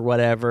 Death or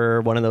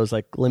whatever, one of those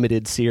like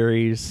limited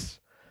series.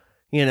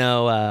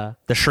 The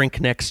Shrink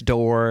Next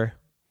Door.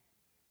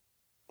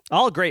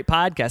 All great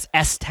podcasts.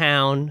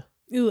 S-Town.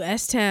 Ooh,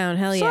 S-Town.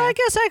 Hell yeah. So I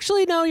guess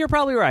actually, no, you're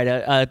probably right.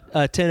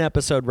 A 10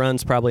 episode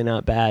run's probably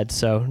not bad,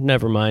 so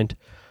never mind.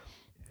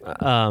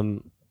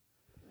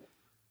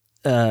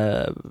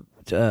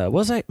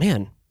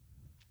 Man,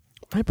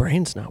 my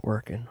brain's not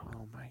working.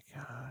 Oh my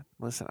God!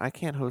 Listen, I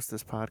can't host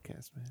this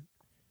podcast,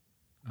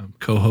 man.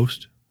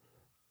 Co-host.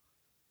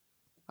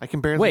 I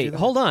can barely. Wait,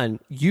 hold on.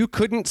 You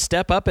couldn't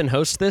step up and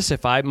host this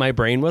if my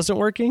brain wasn't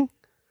working?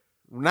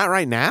 Not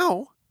right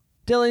now.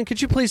 Dylan,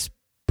 could you please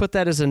put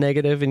that as a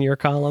negative in your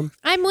column?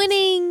 I'm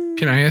winning.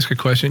 Can I ask a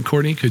question,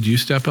 Courtney? Could you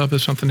step up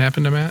if something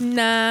happened to Matt?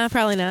 Nah,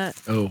 probably not.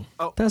 Oh,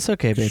 That's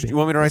okay, baby. You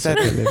want me to write that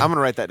down? I'm going to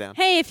write that down.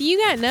 Hey, if you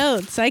got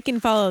notes, I can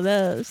follow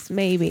those,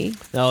 maybe.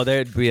 No,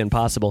 that'd be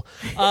impossible.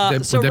 would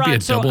that be Ron, a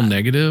double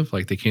negative?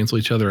 Like they cancel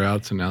each other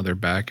out, so now they're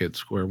back at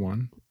square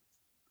one?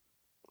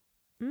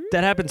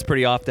 That happens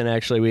pretty often,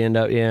 actually. We end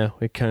up,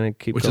 we kind of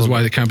keep Which going. is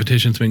why the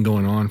competition's been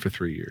going on for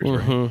 3 years, right?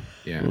 Mhm.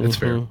 Yeah, that's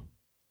fair.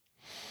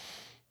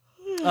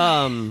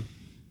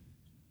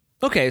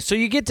 Okay, so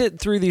you get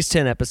through these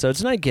 10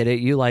 episodes, and I get it.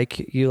 You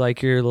like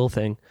your little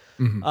thing.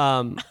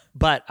 Mm-hmm.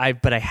 But I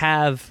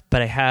have,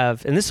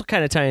 and this will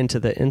kind of tie into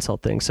the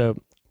insult thing. So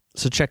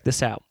check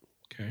this out.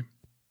 Okay.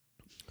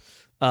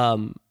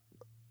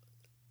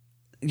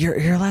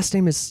 Your last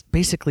name is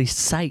basically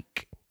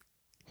Psych.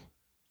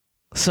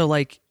 So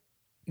like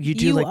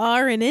you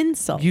are an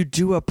insult. you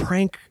do a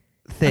prank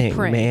thing,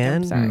 prank,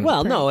 man. I'm sorry.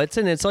 Well, Prank. no, it's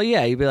an insult.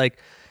 Yeah, you'd be like,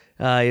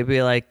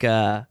 wait,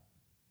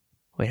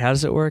 how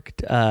does it work?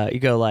 You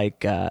go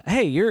like,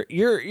 hey,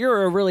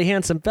 you're a really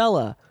handsome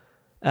fella,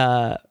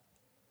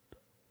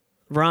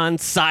 Ron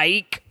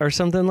Psych, or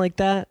something like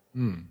that.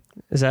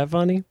 Is that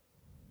funny?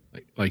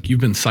 Like you've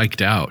been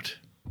psyched out.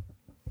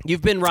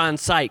 You've been Ron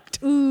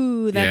Psyched.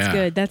 Ooh, that's Yeah.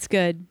 good. That's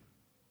good.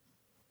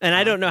 And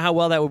I don't know how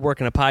well that would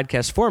work in a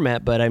podcast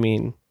format, but I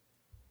mean,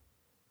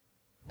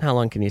 how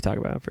long can you talk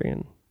about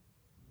freaking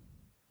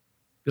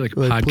Be like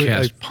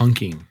podcast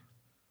punking.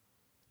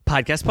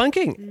 podcast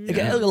punking?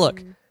 Okay,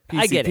 look,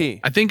 I get it. PCP.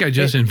 I think I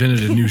just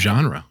invented a new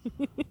genre.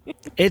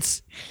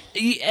 It's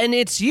you, and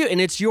it's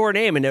your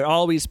name, and it'll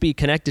always be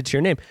connected to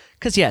your name.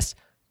 Because yes,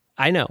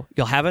 I know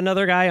you'll have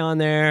another guy on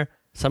there,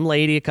 some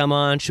lady come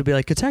on, she'll be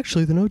like, "It's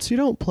actually the notes you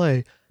don't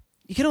play."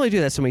 You can only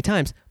do that so many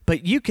times,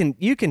 but you can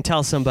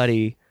tell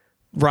somebody,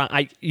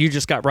 you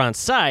just got Ron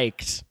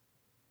Psyched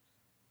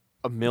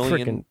A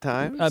million frickin-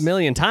 times? a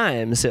million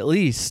times at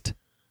least.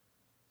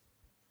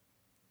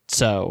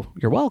 So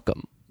you're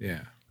welcome.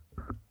 Yeah.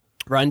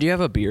 Ron, do you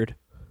have a beard?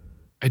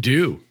 I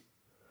do.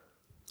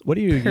 What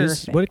do you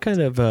use? What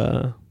kind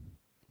of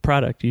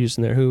product you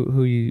using there?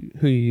 Who you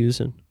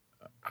using?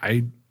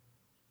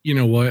 You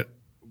know what?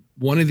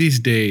 One of these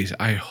days,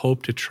 I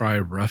hope to try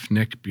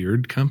Roughneck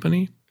Beard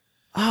Company.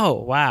 Oh,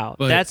 wow.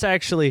 But- That's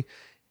actually,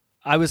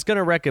 I was going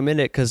to recommend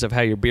it because of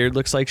how your beard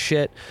looks like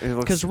shit. It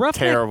looks 'Cause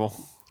terrible.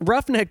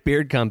 Roughneck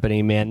Beard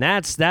Company, man,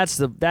 that's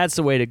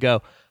the way to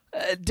go.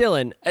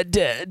 Dylan,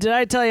 did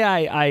I tell you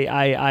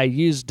I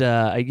used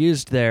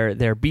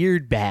their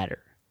beard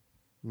batter?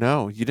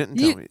 No, you didn't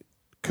tell me.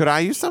 Could I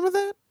use some of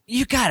that?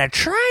 You gotta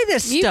try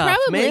this You stuff,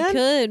 probably man.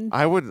 could.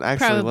 I would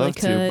actually Probably love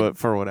to, could. but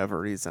for whatever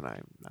reason,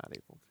 I'm not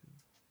able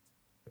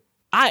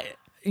to.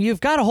 You've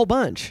got a whole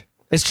bunch.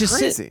 It's just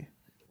Crazy.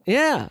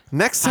 yeah.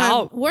 Next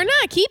time, We're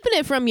not keeping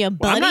it from you,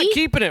 buddy. I'm not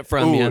keeping it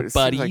from Ooh, you, it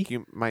buddy. seems like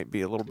you might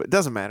be a little bit.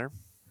 Doesn't matter.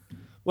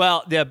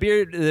 Well, the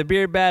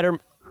beard batter.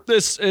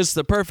 This is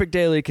the perfect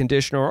daily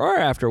conditioner or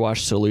afterwash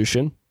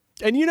solution.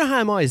 And you know how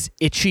I'm always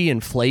itchy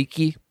and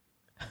flaky.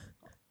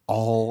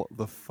 All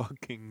the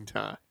fucking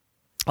time.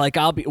 Like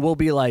we'll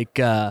be like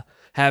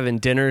having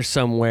dinner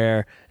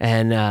somewhere,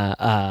 and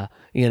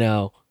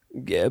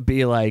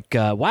be like,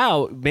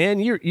 wow, man,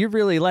 you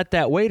really let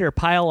that waiter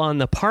pile on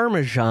the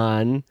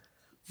Parmesan.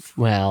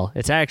 Well,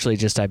 it's actually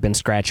just I've been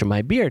scratching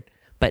my beard,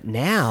 but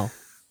now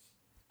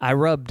I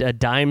rubbed a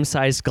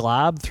dime-sized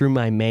glob through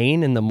my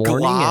mane in the morning,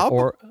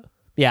 Glob?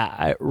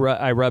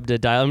 I rubbed a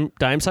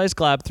dime-sized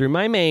glob through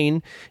my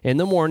mane in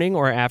the morning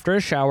or after a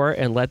shower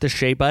and let the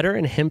shea butter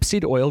and hemp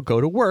seed oil go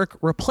to work,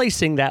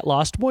 replacing that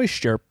lost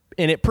moisture,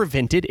 and it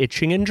prevented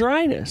itching and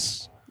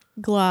dryness.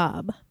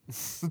 Glob.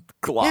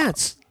 Glob.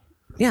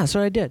 Yeah, that's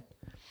what I did.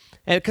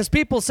 And because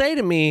people say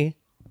to me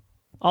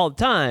all the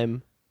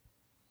time,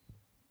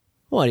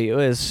 what do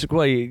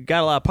you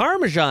got a lot of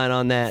Parmesan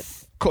on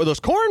those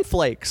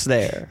cornflakes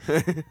there,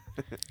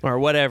 or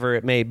whatever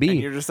it may And be.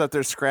 you're just up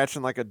there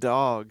scratching like a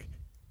dog.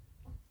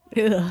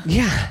 Ugh.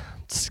 Yeah.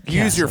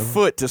 Use your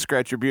foot to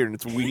scratch your beard, and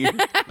it's weird.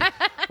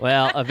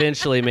 Well,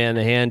 eventually, man,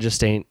 the hand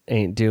just ain't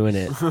doing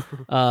it.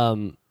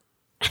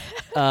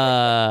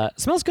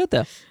 Smells good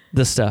though.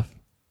 This stuff.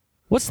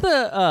 What's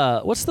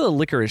the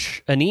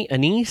licorice?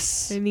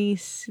 Anise?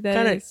 Anise. That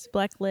Kinda- is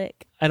black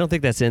lick. I don't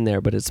think that's in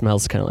there, but it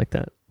smells kind of like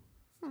that.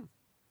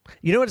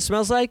 You know what it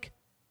smells like?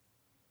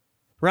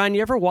 Ron,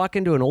 you ever walk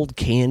into an old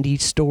candy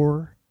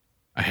store?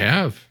 I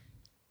have.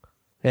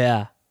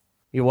 Yeah.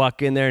 You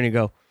walk in there and you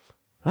go,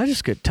 I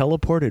just get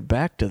teleported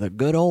back to the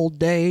good old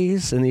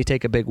days. And then you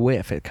take a big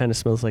whiff. It kind of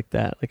smells like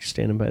that, like you're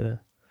standing by the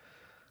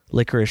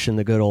licorice in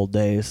the good old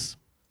days.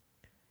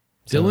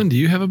 Dylan, do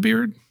you have a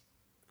beard?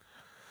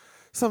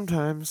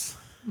 Sometimes.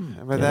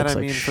 And by Yeah, it that looks I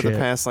like mean for the shit.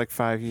 past like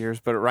 5 years,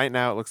 but right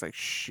now it looks like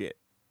shit.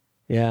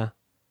 Yeah.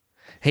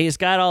 Hey, he's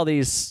got all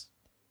these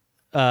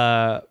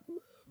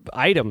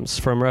items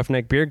from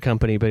Roughneck Beard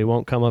Company, but he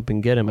won't come up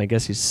and get them. I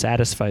guess he's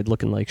satisfied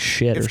looking like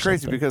shit It's or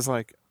crazy something. because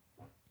like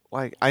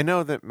I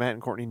know that Matt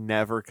and Courtney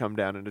never come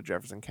down into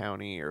Jefferson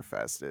County or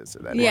Festus or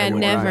that. Yeah, area.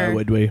 never. Why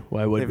would we?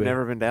 Why would They've we?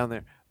 never been down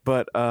there.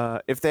 But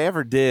if they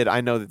ever did,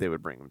 I know that they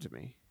would bring them to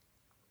me.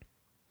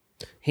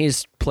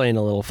 He's playing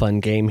a little fun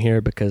game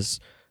here because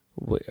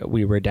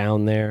we were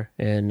down there,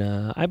 and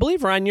I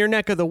believe we're on your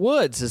neck of the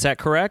woods. Is that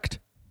correct?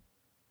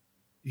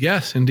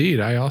 Yes, indeed.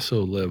 I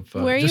also live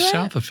Where just you at?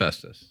 south of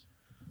Festus.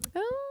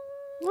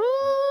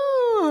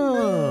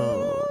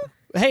 Oh.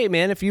 Hey,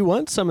 man, if you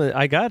want some,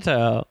 I got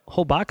a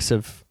whole box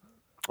of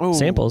Oh,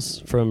 samples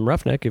from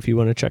Roughneck if you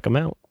want to check them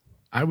out.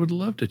 I would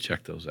love to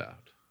check those out.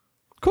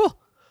 Cool.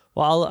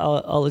 Well,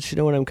 I'll let you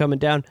know when I'm coming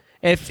down.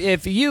 If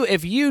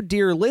you,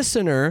 dear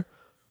listener,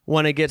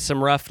 want to get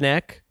some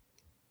Roughneck,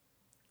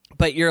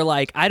 but you're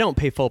like, I don't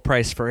pay full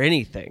price for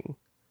anything.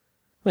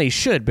 Well, you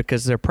should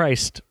because they're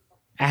priced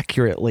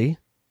accurately.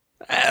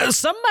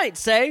 Some might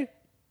say,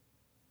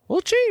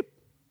 well, cheap.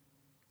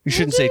 You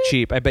shouldn't say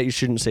cheap. I bet you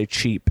shouldn't say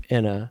cheap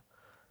in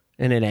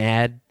an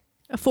ad.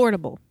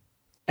 Affordable.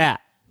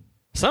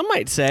 Some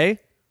might say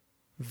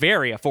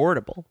very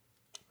affordable.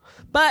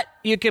 But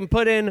you can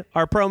put in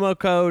our promo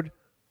code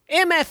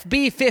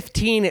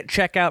MFB15 at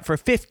checkout for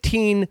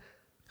 100%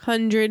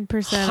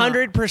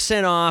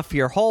 100%. off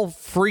your whole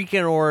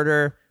freaking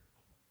order.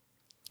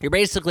 You're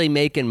basically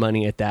making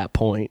money at that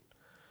point.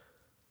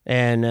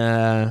 And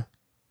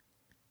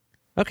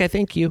okay,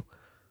 thank you.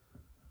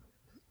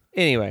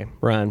 Anyway,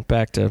 Ron,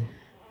 back to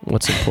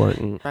what's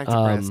important. back to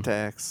brass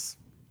tacks.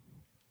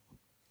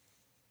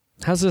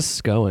 How's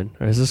this going?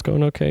 Or is this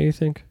going okay, you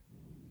think?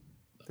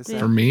 This Yeah.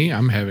 For me,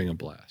 I'm having a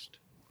blast.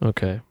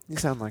 Okay. You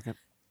sound like it.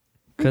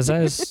 Because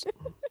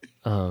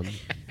I'm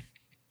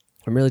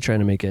really trying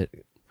to make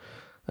it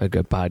a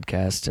good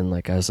podcast, and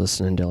like I was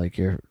listening to like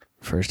your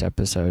first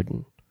episode,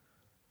 and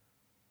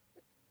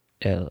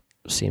it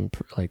seemed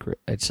like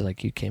it's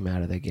like you came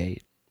out of the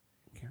gate.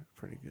 Yeah,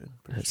 pretty good.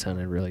 It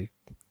sounded really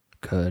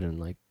good and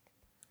like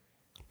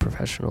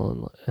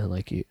professional and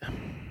like you.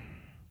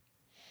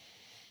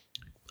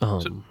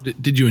 So,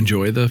 did you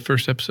enjoy the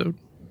first episode?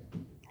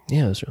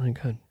 Yeah, it was really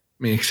good. I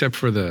mean, except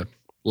for the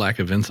lack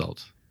of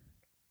insults.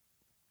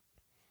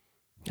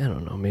 I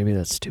don't know. Maybe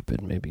that's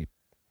stupid. Maybe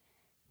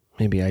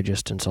I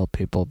just insult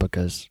people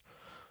because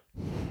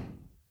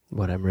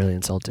what I'm really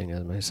insulting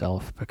is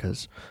myself,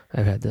 because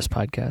I've had this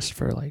podcast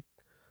for like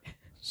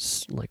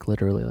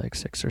literally like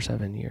 6 or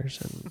 7 years,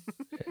 and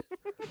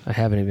I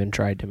haven't even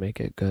tried to make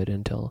it good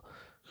until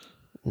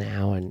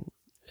now,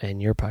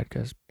 and your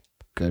podcast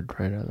good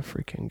right out of the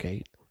freaking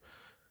gate.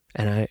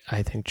 And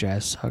I think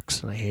jazz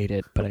sucks and I hate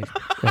it,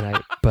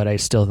 but I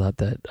still thought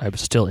that I was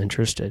still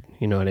interested.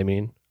 You know what I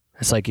mean?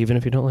 It's like, even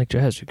if you don't like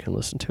jazz, you can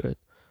listen to it.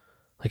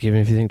 Like, even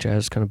if you think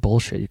jazz is kind of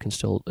bullshit,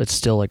 it's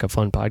still like a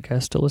fun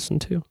podcast to listen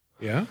to.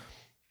 Yeah.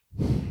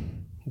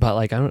 But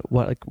like, this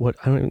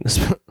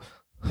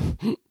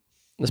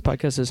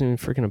podcast isn't even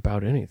freaking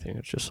about anything.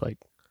 It's just like,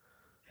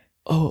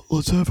 oh,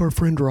 let's have our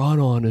friend Ron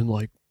on and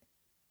like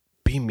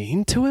be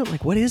mean to him.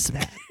 Like, what is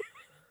that?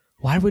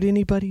 Why would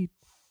anybody?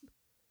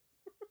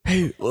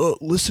 Hey,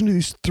 listen to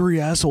these 3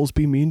 assholes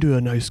be mean to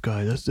a nice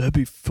guy. That'd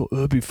be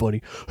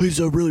funny. He's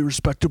a really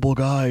respectable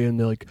guy in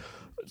like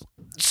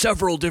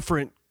several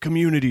different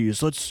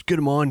communities. Let's get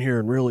him on here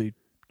and really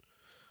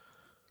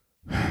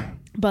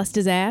Bust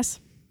his ass.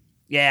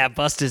 Yeah,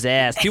 bust his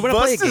ass. Do you want to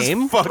play a Bust his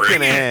game?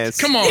 fucking ass.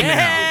 Come on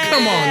now.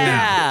 Come on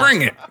now.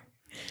 Bring it.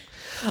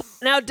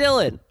 Now,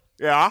 Dylan,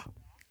 Yeah.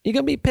 you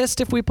gonna be pissed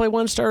if we play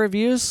 1-star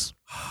reviews?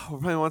 We're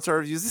playing 1-star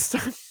reviews this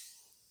time.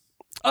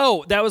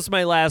 Oh, that was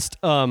my last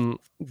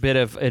bit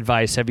of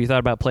advice. Have you thought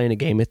about playing a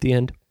game at the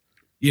end?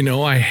 You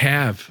know, I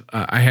have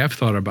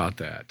thought about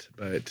that,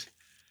 but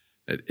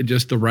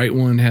just the right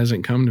one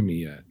hasn't come to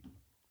me yet.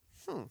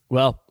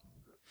 Well,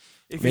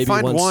 If maybe you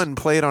find once- one,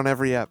 play it on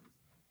every app.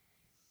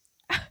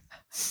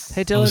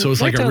 hey Dylan. So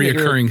it's like a next time that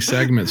you're- reoccurring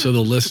segment, so the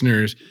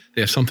listeners,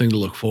 they have something to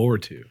look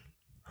forward to,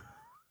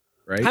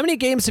 right? How many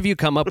games have you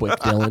come up with,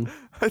 Dylan?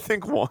 I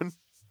think one.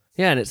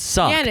 Yeah, and it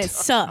sucked. Yeah, and it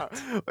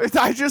sucked.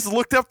 I just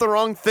looked up the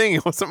wrong thing.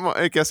 It wasn't.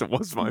 I guess it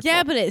was my Yeah,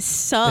 fault. but it It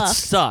sucked.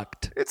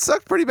 sucked. It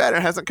sucked pretty bad.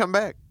 It hasn't come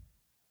back.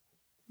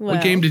 Well,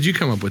 What game did you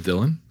come up with,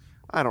 Dylan?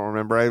 I don't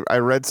remember. I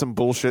read some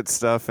bullshit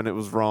stuff and it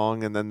was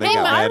wrong, and then they Hey,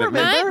 got my, mad at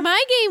me.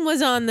 my game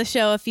was on the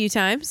show a few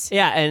times.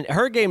 Yeah, and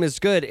her game is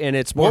good, and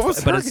it's more. What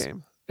was but her it's,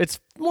 game? It's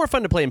more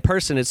fun to play in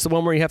person. It's the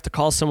one where you have to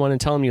call someone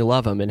and tell them you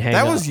love them and hang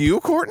That up. was you,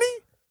 Courtney?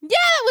 Yeah,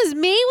 that was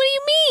me. What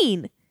do you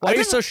mean? Why are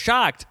you so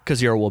shocked?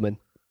 Because you're a woman.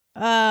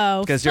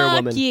 Oh, 'Cause fuck you're a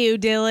woman. you,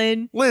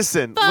 Dylan.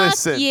 Listen,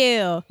 Fuck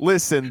you.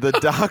 listen. The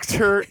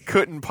doctor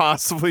couldn't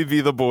possibly be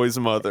the boy's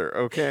mother.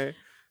 Okay,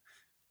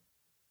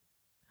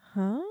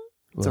 Huh?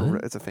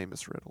 What? it's a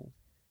famous riddle.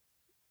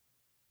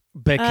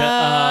 Because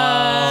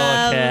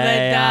Oh,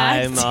 okay, the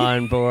I'm doctor.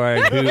 on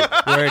board.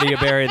 Where do you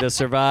bury the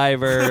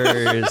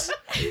survivors?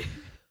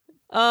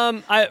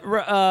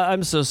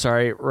 I'm so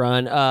sorry,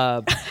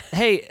 Ron.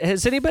 Hey,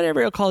 has anybody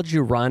ever called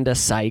you Rhonda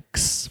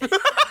Sykes?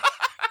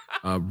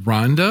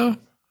 Rhonda?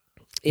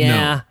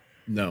 Yeah,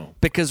 No.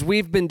 because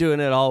we've been doing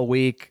it all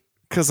week.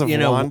 Because of You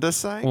know, Wanda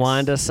Sykes?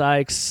 Wanda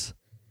Sykes.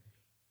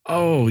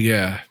 Oh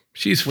yeah,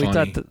 she's funny. We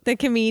thought that, The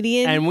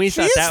comedian. and we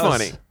She thought is that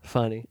funny. was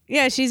funny.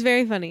 yeah, she's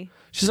very funny.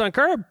 She's on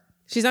Curb.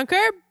 She's on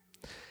Curb.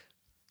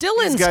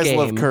 Dylan's These guys game.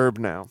 love Curb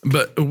now.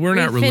 But we're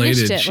not We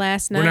finished related. it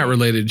last We're not night.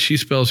 related. She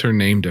spells her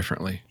name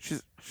differently.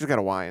 She's got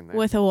a Y in there.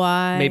 With a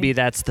Y. Maybe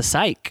that's the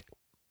psych.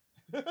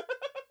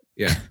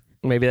 Yeah.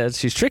 Maybe that's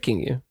she's tricking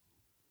you.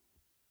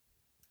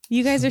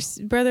 You guys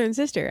are brother and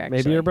sister, actually.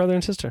 Maybe you're brother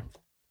and sister.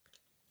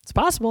 It's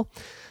possible.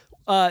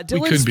 We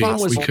Dylan's could be. game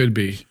was We could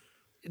be.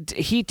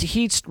 he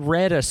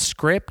read a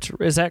script.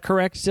 Is that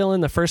correct, Dylan?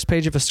 The first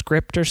page of a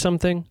script or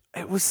something?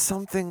 It was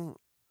something.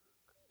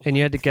 And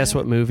you had to guess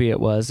what movie it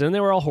was. And they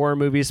were all horror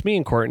movies. Me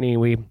and Courtney,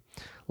 we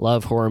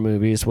love horror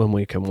movies when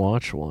we can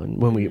watch one.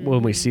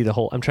 When we see the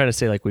whole. I'm trying to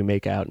say like we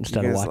make out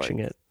instead of guys watching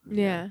like- it.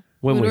 Yeah.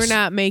 When When we we're s-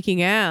 not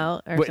making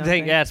out or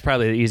something. Yeah, it's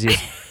probably the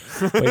easiest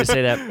way to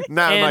say that.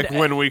 Not And- like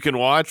when we can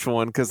watch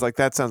one, because like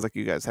that sounds like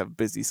you guys have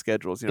busy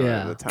schedules. You don't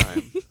have Yeah. the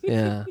time.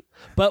 Yeah.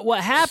 But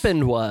what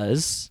happened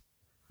was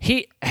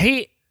he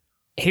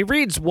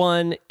reads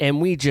one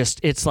and we just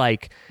it's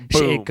like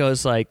Boom. it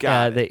goes like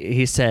Got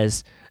he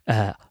says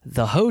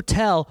the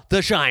hotel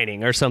The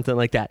Shining or something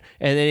like that.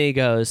 And then he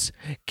goes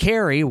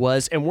Carrie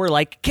was and we're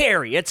like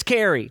Carrie, it's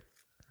Carrie.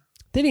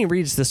 Then he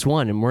reads this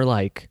one and we're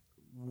like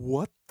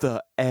What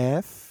the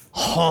F?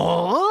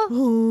 huh?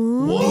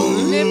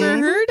 Never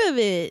heard of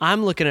it.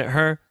 I'm looking at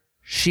her.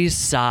 She's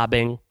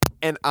sobbing.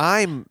 And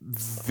I'm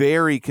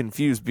very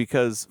confused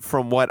because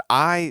from what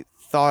I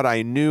thought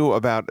I knew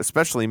about,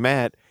 especially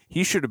Matt,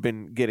 he should have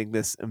been getting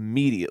this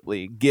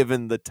immediately,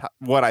 given the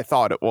what I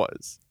thought it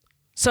was.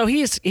 So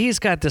he's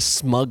got this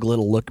smug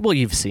little look. Well,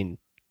 you've seen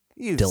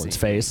You've Dylan's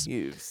seen, face.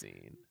 You've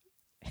seen.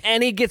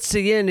 And he gets to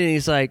the end and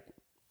he's like,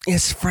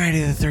 it's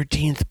Friday the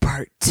 13th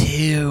part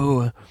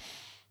 2.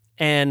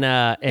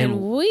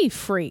 And we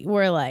freak.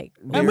 We're like,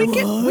 And we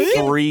get-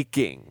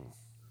 freaking.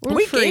 we're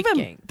we gave him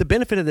freaking. the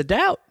benefit of the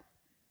doubt.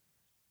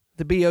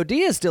 The BOD,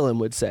 as Dylan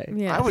would say.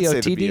 Yeah. I would say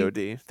the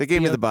BOTD? BOD. They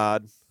gave me the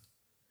bod.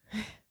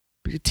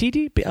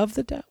 TD of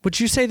the doubt. Would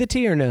you say the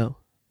T or no?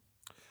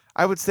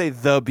 I would say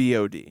the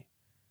BOD.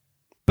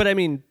 But I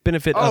mean,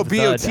 benefit Oh, of the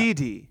doubt.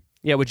 BOTD.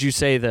 Yeah, would you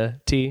say the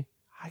T?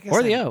 I guess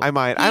Or the O. I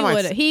might.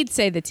 He'd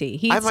say the T.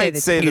 He'd I say might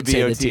the say T. the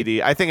He'd say the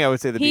BOTD. I think I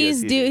would say the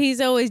BOTD. He's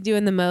always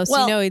doing the most.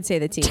 Well, he'd say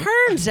the T.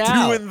 Turns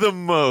out doing the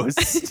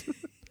most.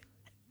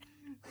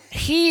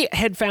 he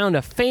had found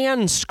a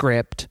fan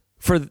script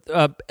for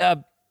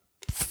a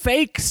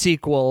fake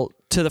sequel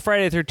to the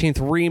Friday the 13th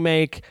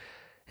remake.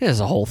 It is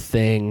a whole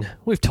thing.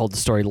 We've told the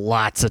story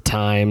lots of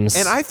times.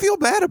 And I feel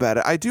bad about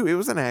it. I do. It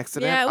was an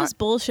accident. Yeah, it was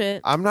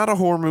bullshit. I'm not a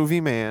horror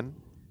movie man.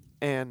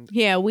 And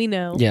Yeah, we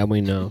know. Yeah,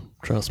 we know.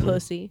 Trust me.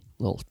 Pussy.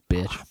 Little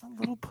bitch. I'm a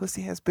little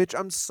pussy ass bitch.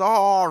 I'm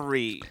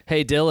sorry.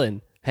 Hey,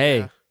 Dylan.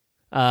 Hey.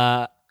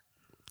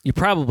 You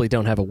probably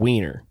don't have a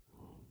wiener.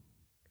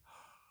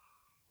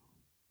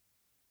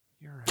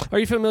 You're right. Are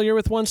you familiar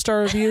with 1-star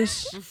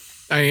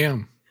reviews? I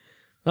am.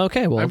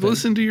 Okay, well, I've then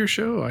listened to your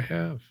show. I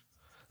have.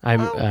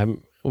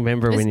 I'm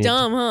remember It's when you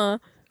dumb,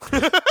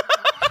 huh?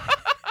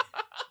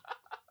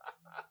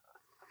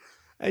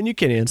 and you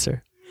can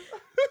answer.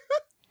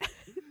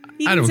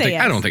 You I can don't say think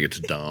yes. I don't think it's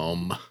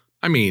dumb.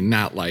 I mean,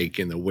 not like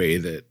in the way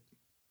that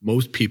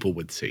most people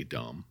would say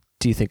dumb.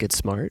 Do you think it's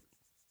smart?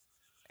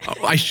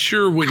 I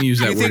sure wouldn't use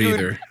that you word think it would-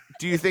 either.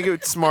 Do you think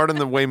it's smart in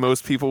the way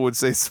most people would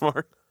say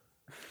smart?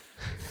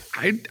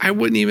 I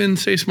wouldn't even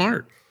say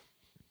smart.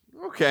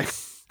 Okay.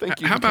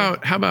 Thank you. How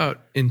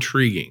about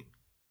intriguing?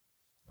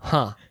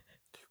 Huh.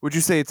 Would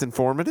you say it's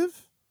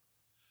informative?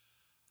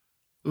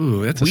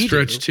 Ooh, that's a We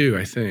stretch do. too,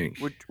 I think.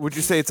 Would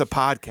you say it's a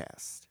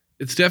podcast?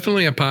 It's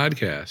definitely a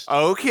podcast.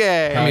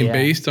 Okay. Oh, I mean, yeah.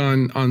 based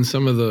on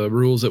some of the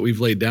rules that we've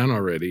laid down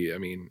already, I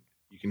mean,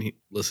 you can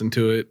listen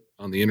to it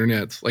on the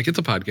internet. Like, it's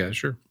a podcast,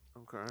 sure.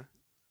 Okay.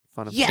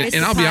 Fun of Yeah, fact. it's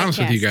And a I'll be honest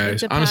with you podcast. guys,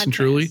 It's a honest and podcast.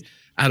 truly,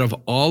 out of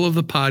all of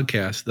the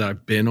podcasts that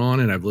I've been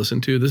on and I've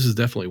listened to, this is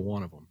definitely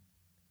one of them.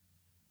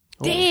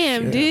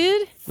 Damn, shit.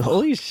 dude.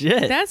 Holy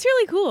shit. That's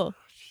really cool.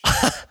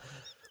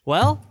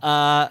 Well,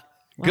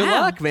 good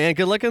Wow. luck, man.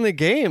 Good luck in the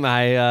game.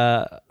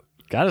 I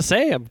gotta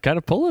say, I'm kind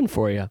of pulling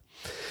for you.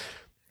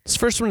 This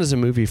first one is a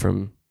movie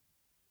from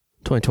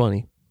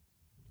 2020.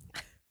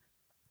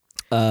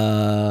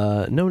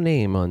 No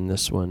name on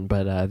this one,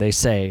 but they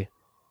say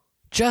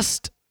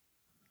just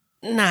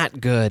not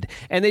good.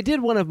 And they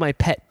did one of my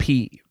pet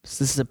peeves.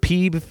 This is a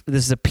peeve.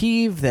 This is a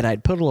peeve that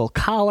I'd put a little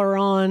collar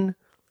on,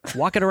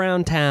 walking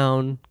around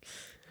town.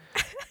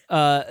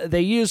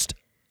 They used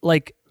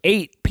like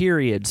 8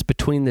 periods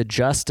between the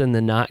just and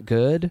the not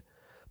good.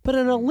 But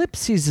an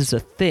ellipses is a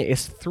thing.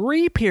 It's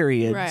 3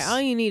 periods. Right.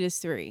 All you need is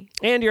 3.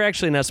 And you're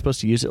actually not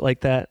supposed to use it like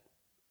that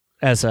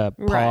as a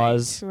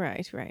pause.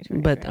 Right.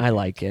 But I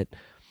like it.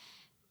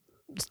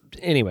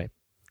 Anyway,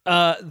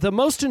 the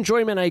most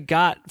enjoyment I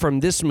got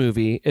from this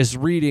movie is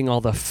reading all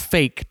the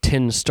fake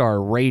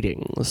 10-star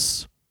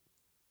ratings.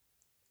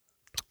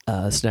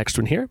 This next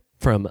one here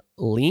from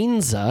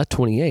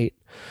Linza28.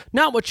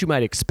 Not what you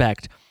might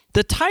expect.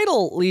 The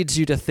title leads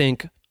you to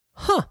think,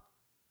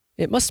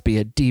 it must be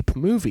a deep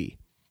movie.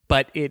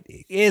 But it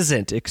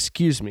isn't,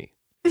 excuse me.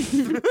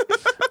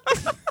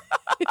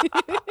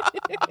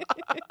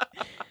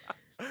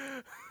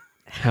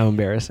 How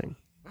embarrassing.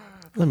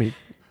 Let me.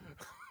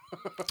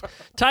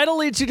 Title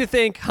leads you to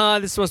think,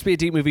 this must be a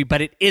deep movie,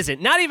 but it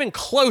isn't. Not even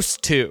close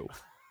to.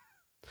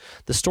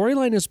 The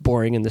storyline is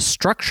boring, and the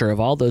structure of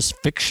all those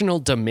fictional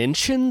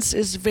dimensions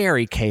is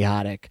very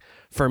chaotic.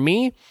 For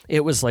me,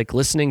 it was like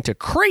listening to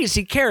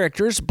crazy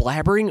characters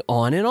blabbering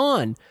on and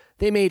on.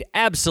 They made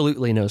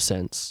absolutely no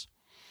sense.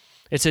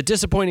 It's a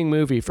disappointing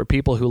movie for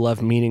people who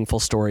love meaningful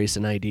stories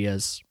and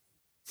ideas.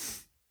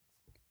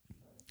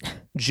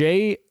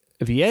 Jay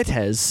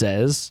Vietes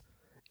says,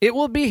 it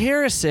will be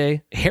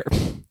heresy.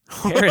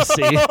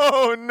 Heresy.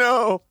 Oh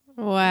no.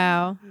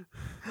 Wow.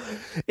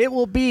 It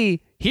will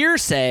be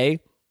hearsay.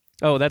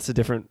 Oh, that's a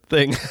different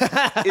thing.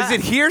 Is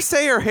it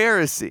hearsay or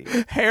heresy?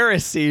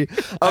 Heresy.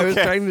 I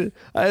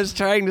was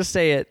trying to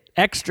say it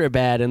extra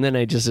bad, and then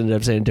I just ended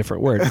up saying a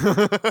different word.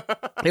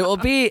 It will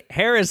be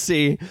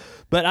heresy,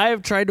 but I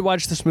have tried to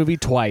watch this movie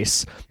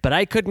twice, but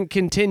I couldn't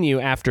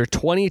continue after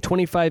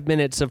 25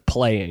 minutes of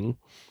playing.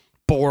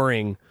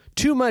 Boring.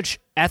 Too much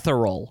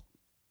ethereal.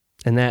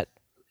 And that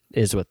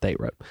is what they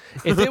wrote.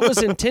 If it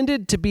was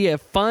intended to be a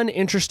fun,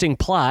 interesting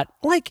plot,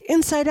 like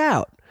Inside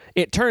Out,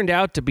 it turned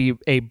out to be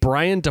a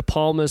Brian De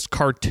Palma's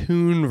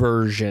cartoon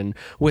version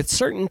with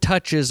certain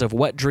touches of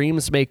What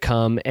Dreams May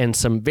Come and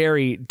some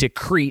very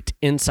discreet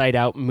Inside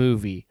Out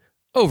movie.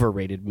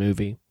 Overrated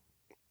movie.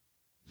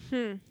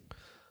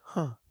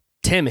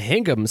 Tim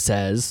Hingham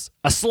says,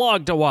 a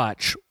slog to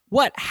watch.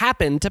 What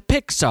happened to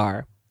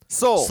Pixar?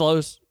 Soul.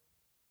 Slows.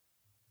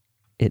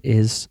 It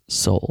is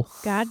Soul.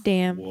 God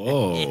damn.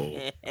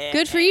 Whoa.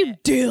 Good for you,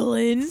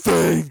 Dylan.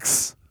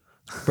 Thanks.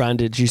 Ron,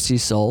 did you see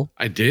Soul?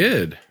 I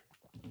did.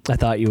 I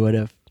thought you would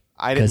have.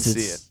 I didn't 'cause see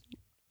it's-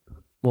 it.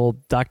 Well,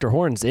 Dr.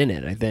 Horn's in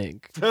it, I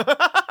think.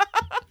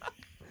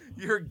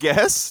 You're a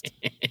guest?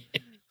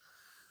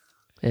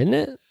 Isn't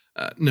it?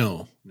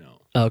 No.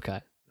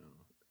 Okay.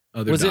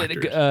 Other Was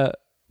doctors. it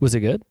was it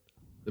good?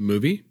 The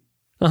movie?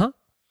 Uh-huh.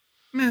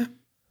 Meh.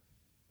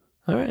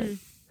 All right.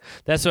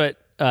 That's what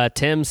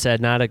Tim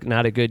said not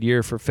a good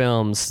year for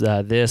films.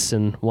 This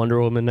and Wonder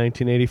Woman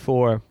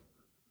 1984.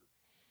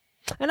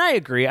 And I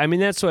agree. I mean,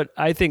 that's what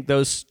I think.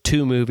 Those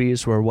two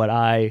movies were what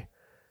I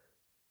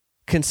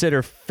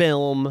consider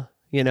film.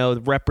 You know,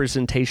 the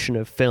representation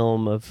of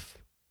film of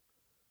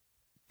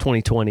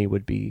 2020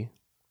 would be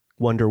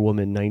Wonder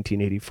Woman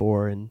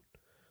 1984 and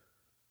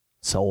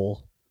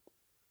Soul.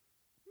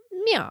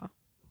 Yeah.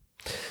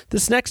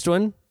 This next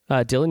one,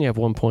 Dylan, you have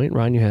 1 point.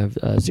 Ron, you have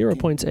 0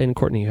 points. And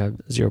Courtney, you have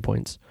 0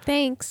 points.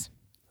 Thanks.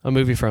 A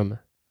movie from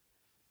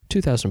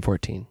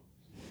 2014.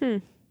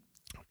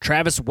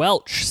 Travis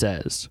Welch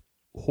says,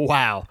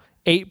 wow,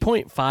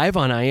 8.5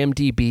 on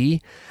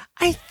IMDb.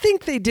 I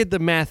think they did the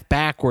math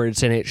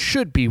backwards and it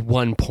should be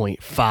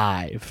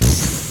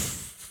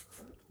 1.5.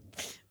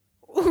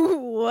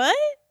 What?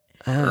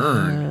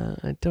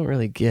 I don't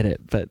really get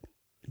it, but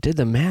did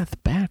the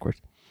math backwards.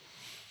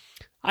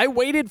 I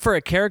waited for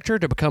a character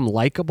to become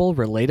likable,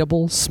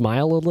 relatable,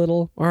 smile a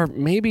little, or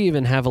maybe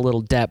even have a little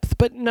depth,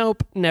 but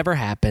nope, never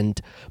happened.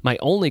 My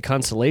only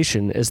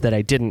consolation is that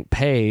I didn't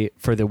pay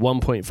for the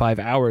 1.5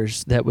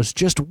 hours that was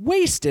just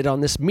wasted on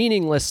this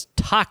meaningless,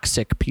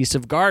 toxic piece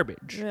of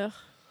garbage. Ugh.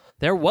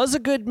 There was a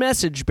good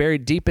message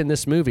buried deep in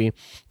this movie,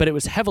 but it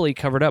was heavily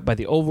covered up by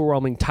the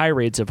overwhelming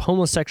tirades of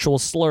homosexual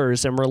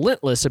slurs and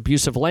relentless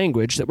abusive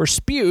language that were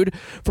spewed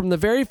from the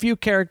very few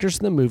characters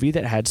in the movie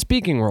that had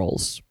speaking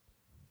roles.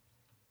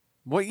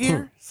 What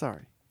year?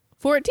 Sorry.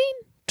 14?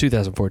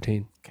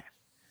 2014. Okay.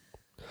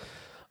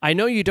 I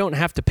know you don't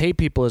have to pay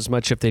people as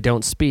much if they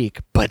don't speak,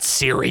 but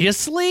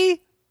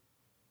seriously?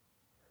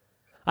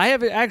 I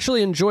have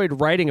actually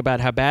enjoyed writing about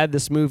how bad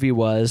this movie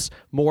was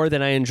more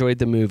than I enjoyed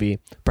the movie.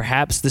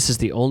 Perhaps this is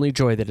the only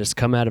joy that has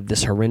come out of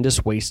this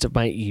horrendous waste of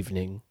my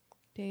evening.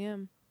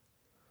 Damn.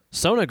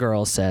 Sona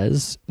Girl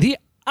says, the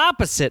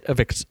opposite of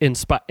What's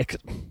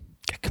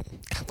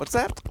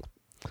that?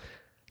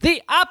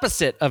 The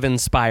opposite of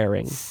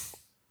inspiring.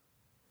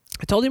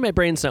 I told you my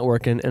brain's not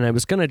working, and I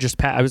was gonna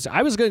just I was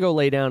gonna go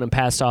lay down and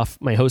pass off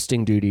my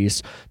hosting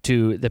duties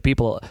to the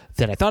people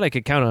that I thought I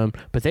could count on,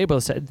 but they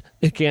both said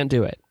they can't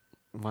do it.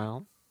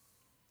 Well,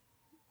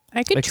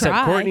 I could Except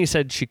try. Courtney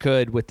said she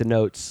could with the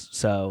notes,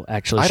 so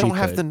actually I she don't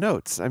have could. the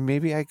notes.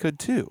 Maybe I could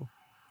too.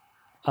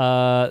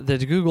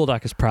 The Google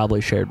Doc is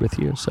probably shared with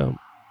you, so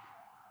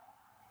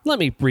let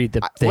me read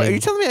the thing. Wait, are you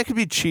telling me I could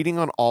be cheating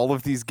on all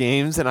of these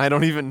games and I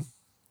don't even?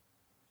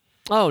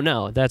 Oh,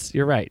 no,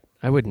 you're right.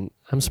 I wouldn't.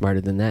 I'm smarter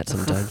than that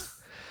sometimes.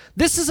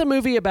 This is a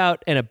movie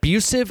about an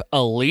abusive,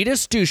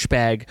 elitist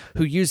douchebag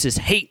who uses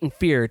hate and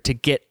fear to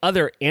get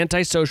other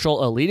antisocial,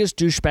 elitist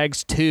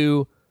douchebags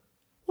to,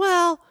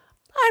 well,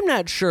 I'm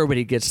not sure what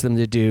he gets them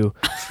to do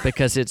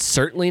because it's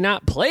certainly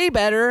not play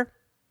better.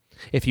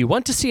 If you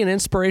want to see an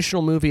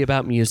inspirational movie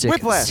about music,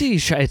 Whiplash.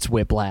 it's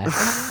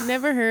Whiplash.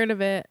 Never heard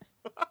of it.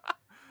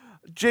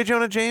 J.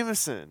 Jonah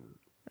Jameson.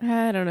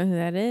 I don't know who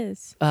that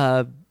is.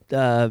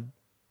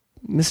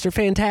 Mr.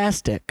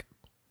 Fantastic.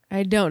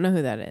 I don't know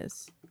who that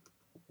is.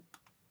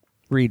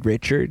 Reed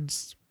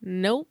Richards.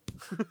 Nope.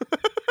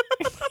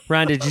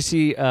 Ron, did you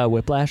see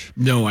Whiplash?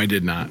 No, I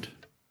did not.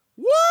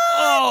 What?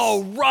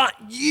 Oh, Ron,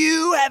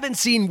 you haven't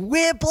seen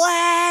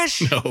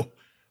Whiplash? No,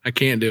 I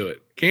can't do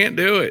it. Can't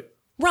do it.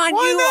 Ron,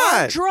 Why you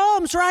not? are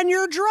drums. Ron,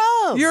 you're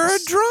drums. You're a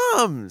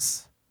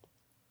drums.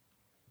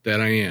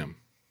 That I am.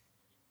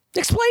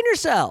 Explain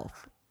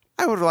yourself.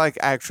 I would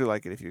actually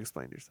like it if you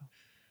explained yourself.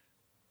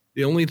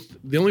 The only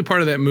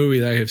part of that movie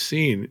that I have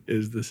seen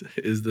is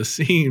the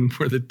scene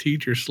where the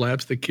teacher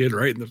slaps the kid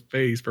right in the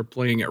face for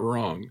playing it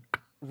wrong.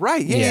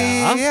 Right.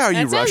 Yeah. Yeah. Are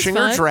That you sounds rushing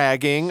or fun.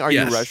 dragging? Are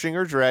Yes. you rushing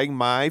or dragging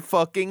my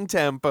fucking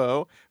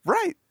tempo?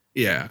 Right.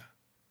 Yeah.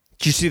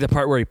 Did you see the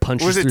part where he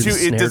punches Was it through too? the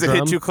snare Does it drum?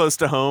 hit too close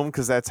to home?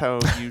 Because that's how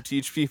you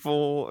teach people.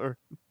 Or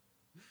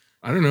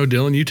I don't know,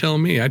 Dylan. You tell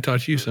me. I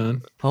taught you,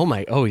 son.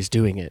 Oh, he's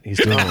doing it. He's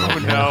doing it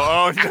right now.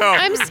 Oh no!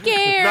 I'm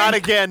scared. Not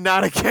again!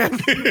 Not again!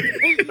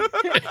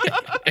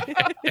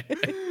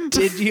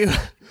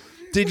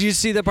 Did you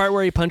see the part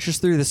where he punches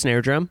through the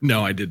snare drum?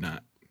 No, I did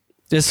not.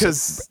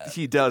 Because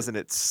he does, and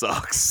it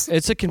sucks.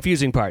 It's a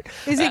confusing part.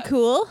 Is it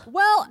cool?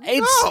 Well,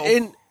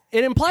 No.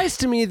 it implies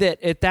to me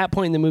that at that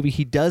point in the movie,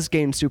 he does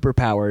gain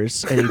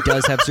superpowers and he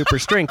does have super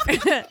strength.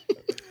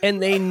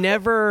 And they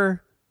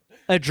never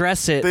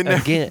address it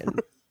again.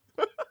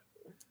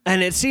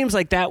 And it seems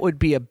like that would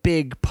be a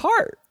big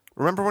part.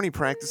 Remember when he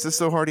practices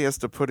so hard he has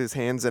to put his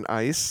hands in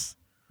ice?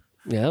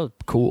 Yeah,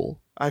 cool.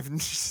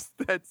 That's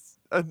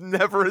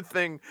never a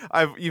thing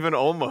I've even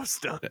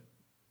almost done.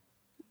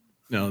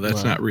 No,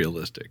 that's not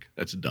realistic.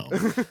 That's dumb.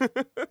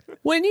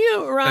 When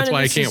you, Ron, That's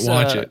why I can't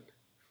watch it.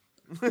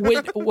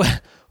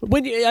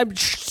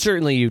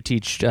 Certainly you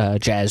teach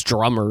jazz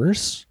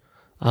drummers.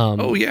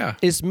 Oh yeah.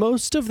 Is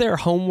most of their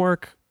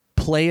homework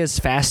play as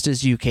fast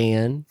as you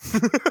can?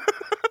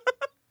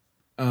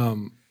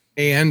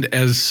 And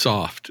as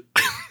soft.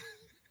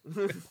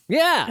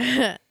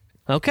 Yeah.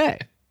 Okay.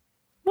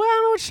 Well, I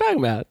don't know what you're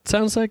talking about.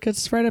 Sounds like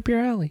it's right up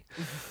your alley.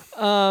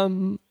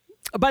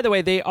 By the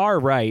way, they are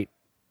right.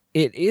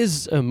 It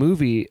is a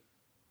movie.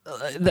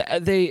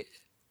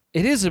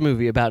 It is a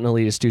movie about an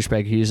elitist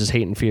douchebag who uses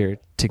hate and fear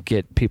to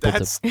get people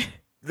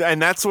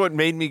And that's what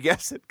made me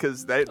guess it,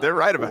 because they're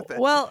right about that.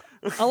 Well,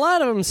 a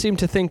lot of them seem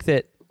to think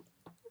that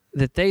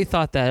they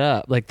thought that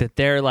up, like that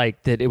they're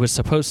like that it was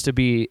supposed to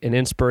be an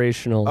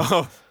inspirational.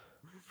 Oh,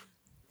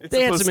 it's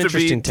They had supposed some to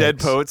be interesting Dead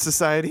takes. Poets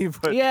Society,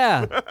 but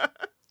Yeah.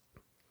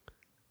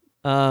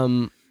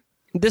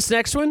 This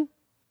next one,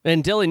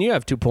 and Dylan, you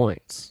have 2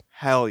 points.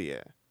 hell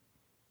yeah.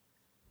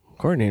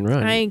 Courtney and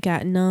Ron. I ain't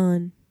got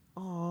none.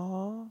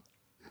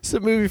 It's a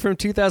movie from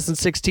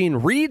 2016.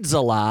 Reads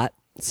a lot.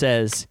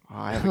 Says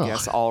I have a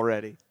guess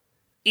already.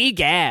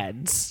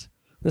 egads.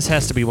 This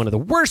has to be one of the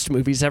worst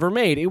movies ever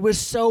made. It was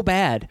so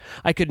bad.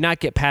 I could not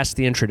get past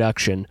the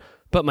introduction,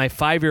 but my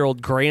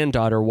 5-year-old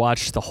granddaughter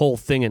watched the whole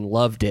thing and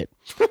loved it.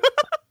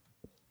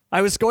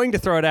 I was going to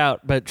throw it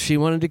out, but she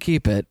wanted to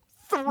keep it.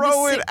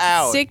 Throw it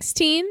out.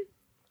 16?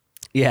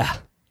 Yeah.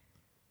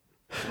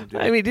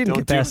 I mean, didn't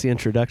get past the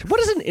introduction.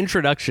 What is an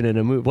introduction in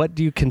a movie? What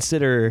do you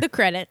consider? The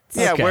credits.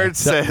 Yeah, Okay. where it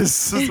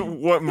says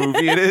what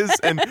movie it is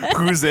and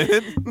who's in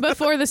it.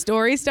 Before the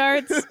story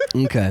starts.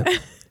 Okay.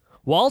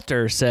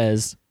 Walter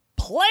says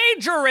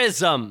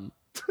plagiarism.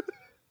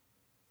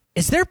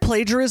 Is there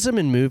plagiarism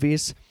in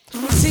movies?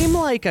 Seem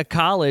like a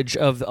college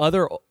of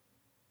other.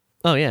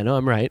 Oh yeah, no,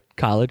 I'm right.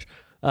 College.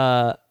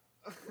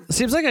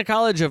 Seems like a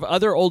college of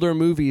other older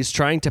movies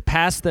trying to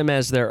pass them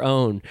as their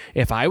own.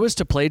 If I was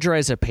to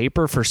plagiarize a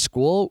paper for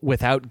school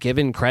without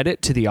giving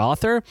credit to the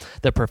author,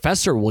 the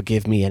professor will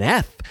give me an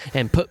F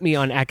and put me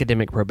on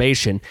academic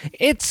probation.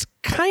 It's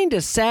kind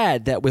of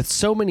sad that with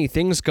so many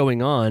things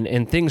going on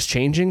and things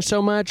changing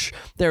so much,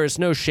 there is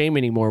no shame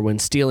anymore when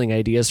stealing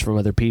ideas from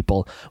other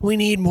people. We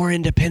need more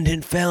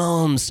independent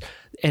films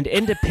and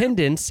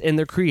independence in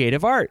the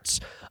creative arts.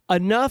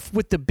 Enough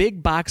with the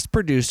big box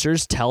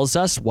producers tells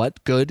us what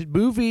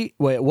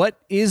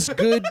is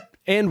good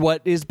and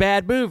what is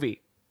bad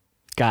movie.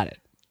 Got it.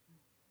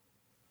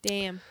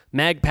 Damn.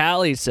 Mag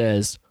Pally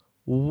says,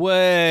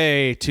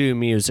 way too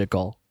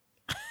musical.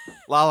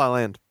 La La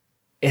Land.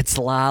 It's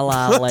La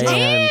La Land.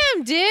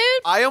 Damn, dude.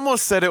 I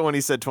almost said it when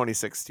he said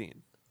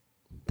 2016.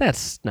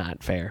 That's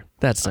not fair.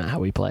 That's not how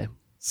we play.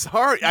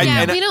 Sorry.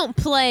 Yeah, we don't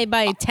play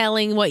by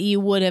telling what you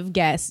would have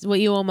guessed, what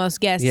you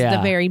almost guessed at Yeah.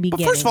 the very But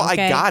beginning. first of all,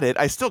 okay? I got it.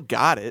 I still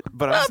got it.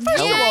 But I'm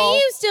Yeah,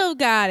 you still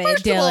got it,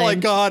 Dylan.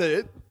 got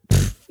it.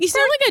 You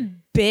sound like a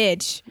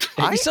bitch.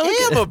 I sound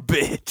like am a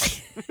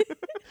bitch.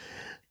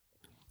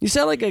 You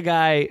sound like a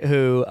guy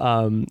who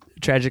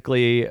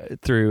tragically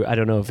through, I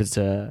don't know if it's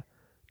a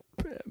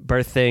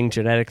birth thing,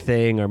 genetic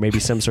thing, or maybe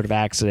some sort of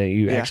accident,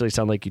 you Yeah. actually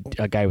sound like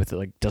a guy with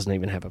like doesn't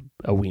even have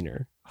a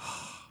wiener.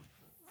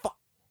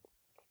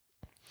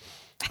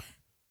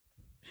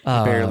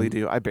 I barely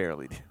do.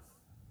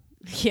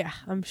 Yeah,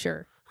 I'm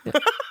sure.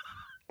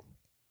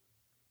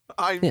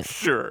 I'm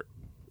sure.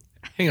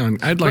 Hang on.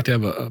 I'd like to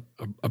have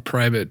a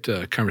private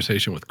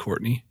conversation with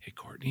Courtney. Hey,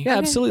 Courtney. Yeah,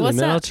 absolutely, What's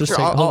man. up? Let's just Sure,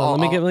 say, I'll- hold on. I'll-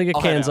 Let me get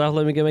I'll head cans out. off.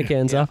 Let me get my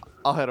cans off.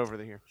 I'll head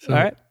over here. So,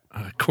 All right.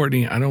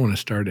 Courtney, I don't want to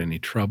start any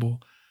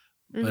trouble,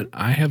 but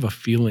I have a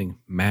feeling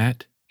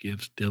Matt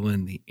gives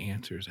Dylan the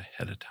answers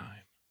ahead of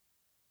time.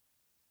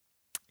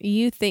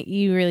 You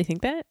really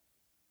think that?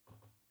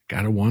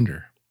 Gotta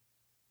wonder.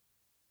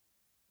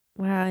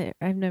 Wow,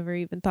 I've never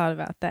even thought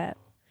about that.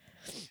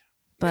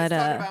 But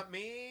about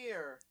me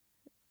or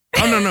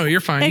Oh, no, you're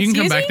fine. You can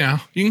come Excuse back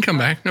now. You can come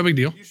back. No big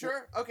deal. you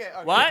sure? Okay.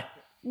 What?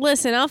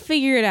 listen, I'll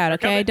figure it out,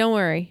 okay? coming. Don't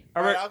worry.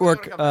 All right, I'll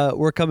come back.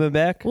 We're coming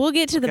back. We'll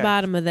get to the Okay.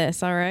 bottom of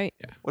this, all right?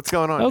 What's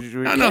going on? Oh, Did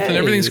you- No, nothing.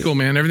 Everything's cool,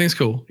 man. Everything's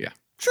cool. Yeah.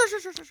 Sure.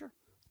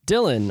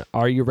 Dylan,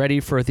 are you ready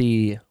for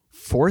the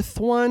fourth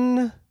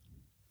one?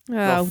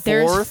 Oh,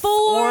 there's fourth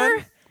four.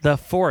 one? The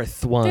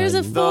fourth one. There's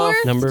a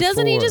fourth. number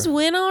Doesn't he 4. just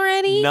win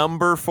already?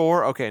 Number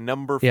 4. Okay,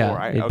 number 4.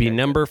 Yeah, it'd be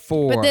number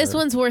 4. But this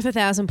one's worth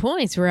 1,000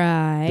 points,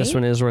 right? This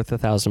one is worth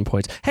 1,000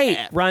 points.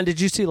 Hey, Ron,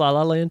 did you see La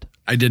La Land?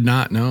 I did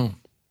not know.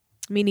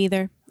 Me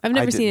neither. I've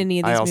never seen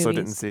any of these I also movies.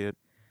 didn't see it.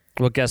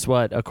 Well, guess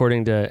what?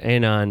 According to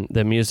Anon,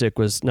 the music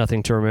was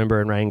nothing to remember,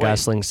 and Ryan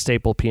Gosling's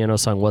staple piano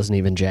song wasn't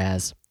even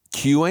jazz.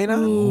 Q ain't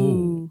on?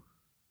 Ooh.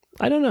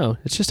 I don't know.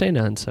 It's just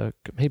Anon, so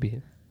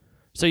maybe.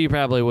 So you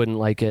probably wouldn't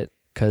like it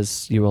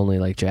because you only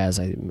like jazz,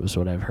 was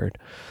what I've heard.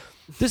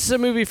 This is a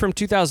movie from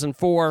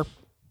 2004.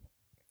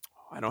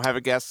 I don't have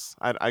a guess.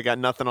 I got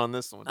nothing on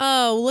this one.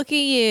 Oh, look at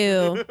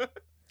you.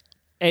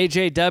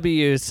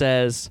 AJW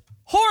says,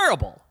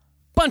 horrible.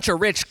 Bunch of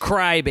rich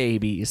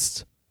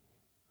crybabies.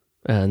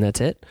 And that's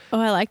it. Oh,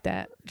 I like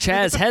that.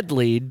 Chaz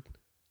Headlead.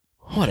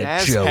 What a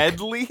As joke. head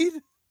lead?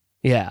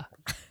 Yeah.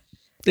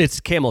 It's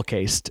camel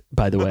cased,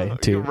 by the way,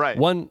 too. You're right.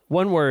 One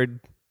word,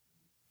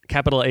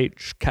 capital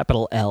H,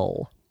 capital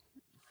L.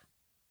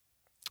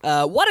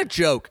 What a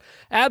joke.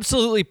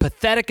 Absolutely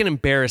pathetic and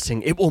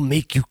embarrassing. It will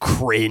make you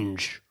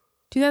cringe.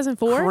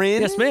 2004?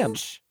 Cringe? Yes, ma'am.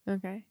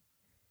 Okay.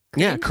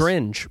 Yeah,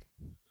 cringe.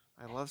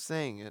 I love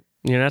saying it.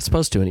 You're not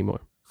supposed to anymore.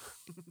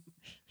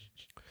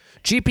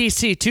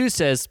 GPC2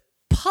 says,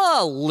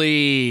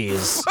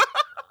 please.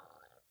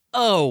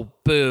 Oh,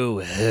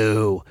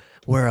 boo-hoo.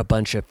 We're a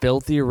bunch of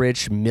filthy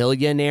rich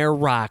millionaire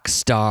rock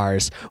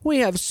stars. We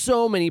have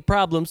so many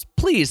problems.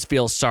 Please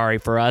feel sorry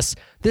for us.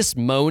 This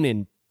moan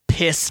and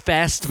piss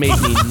fest made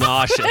me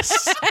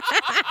nauseous.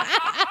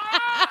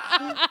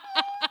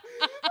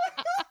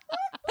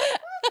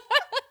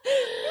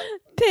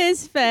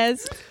 Piss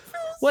fest.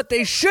 What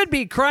they should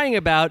be crying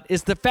about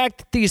is the fact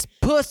that these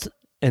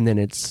and then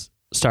it's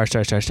star,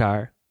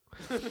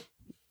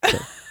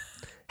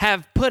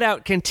 have put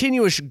out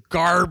continuous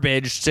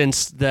garbage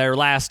since their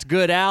last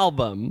good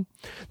album.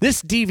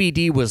 This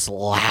DVD was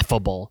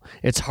laughable.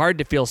 It's hard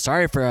to feel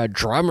sorry for a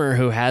drummer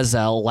who has an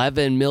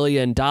 $11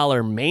 million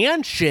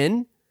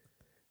mansion.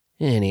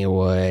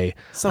 Anyway.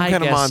 Some I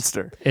kind of guess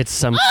monster. It's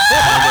some kind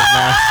of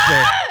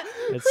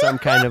monster. It's some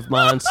kind of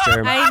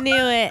monster. I knew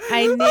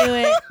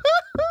it.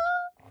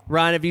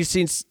 Ron, have you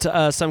seen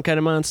Some Kind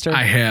of Monster?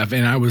 I have,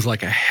 and I was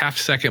like a half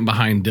second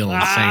behind Dylan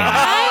saying it.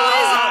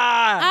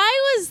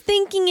 I was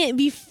thinking it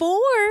before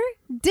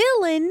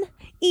Dylan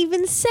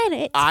even said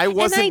it. I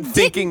wasn't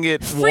thinking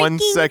it 1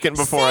 second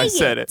before I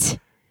said it.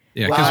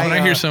 Yeah, because when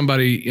I hear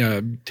somebody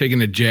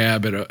taking a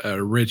jab at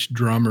a rich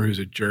drummer who's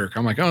a jerk,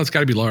 I'm like, oh, it's got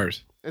to be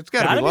Lars. It's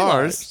got to be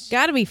Lars.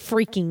 Gotta be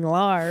freaking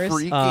Lars.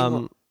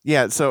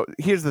 Yeah, so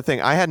here's the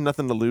thing. I had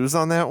nothing to lose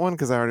on that one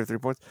because I already have 3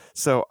 points.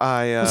 So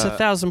It's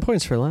 1,000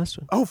 points for the last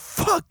one. Oh,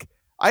 fuck.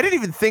 I didn't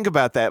even think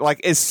about that.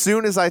 Like, as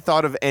soon as I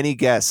thought of any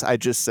guess, I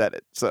just said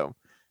it. So,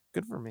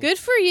 good for me. Good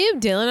for you,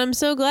 Dylan. I'm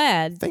so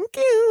glad. Thank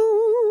you.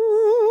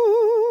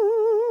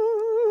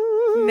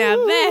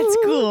 Now that's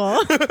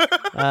cool.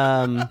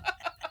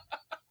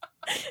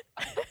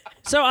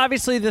 So,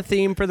 obviously, the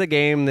theme for the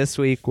game this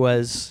week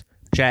was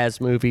jazz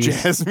movies.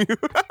 Jazz music.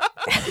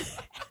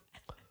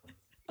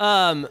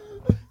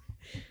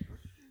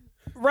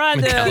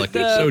 Ron,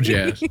 Metallica, so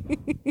jazz.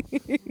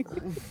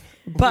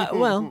 But,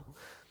 well,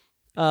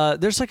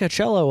 there's like a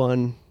cello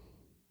on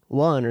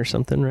one or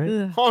something,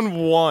 right? On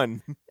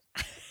one.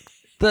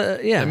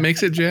 Yeah. That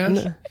makes it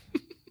jazz?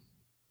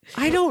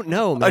 I don't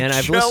know, man.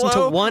 I've listened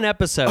to one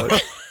episode.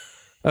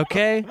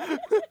 Okay?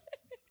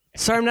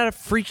 Sorry, I'm not a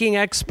freaking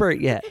expert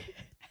yet.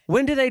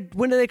 When do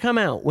they come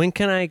out? When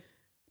can I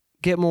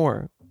get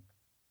more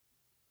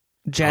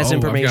jazz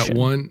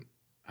information?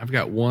 I've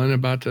got one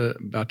about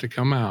to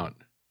come out.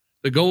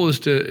 The goal is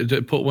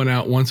to put one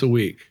out once a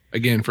week,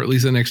 again, for at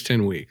least the next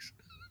 10 weeks.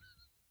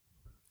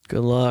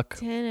 Good luck.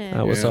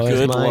 That was always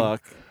Good my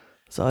luck.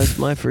 It's always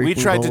my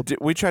freaking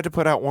we tried to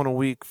put out one a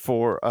week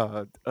for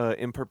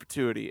in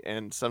perpetuity,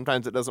 and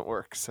sometimes it doesn't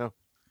work. So,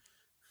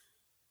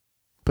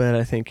 but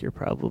I think you're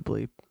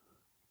probably.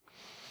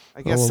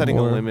 I guess setting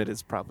a limit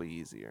is probably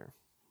easier.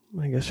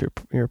 I guess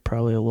you're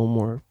probably a little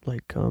more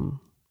like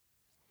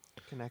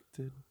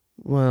connected.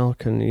 Well,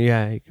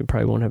 you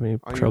probably won't have any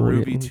trouble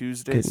Ruby getting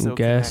Tuesday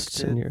guests,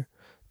 connected? and you're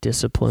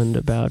disciplined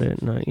about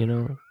it. Not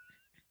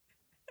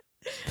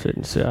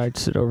I'd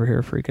sit over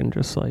here freaking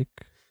just like,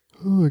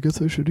 oh, I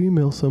guess I should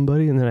email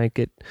somebody, and then I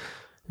get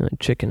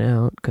chicken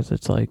out because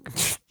it's like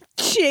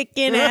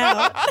chicken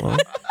out. Well,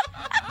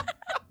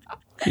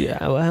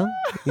 yeah, well,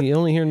 you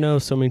only hear no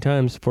so many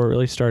times before it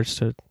really starts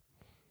to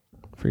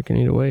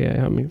freaking eat away.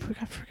 I mean,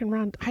 freaking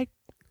Ron,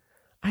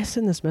 I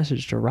send this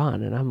message to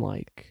Ron, and I'm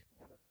like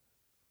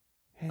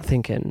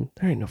thinking,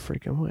 there ain't no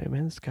freaking way,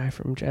 man. This guy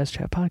from Jazz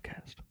Chat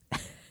Podcast,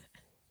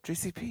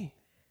 JCP.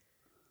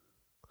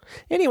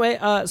 Anyway,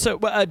 so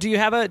do you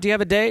have a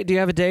day? Do you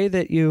have a day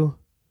that you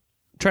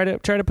try to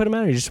put them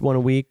out, or you just one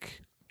a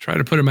week? Try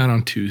to put them out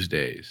on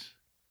Tuesdays.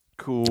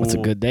 Cool. That's a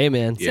good day,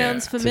 man. Yeah.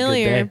 Sounds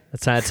familiar.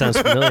 That sounds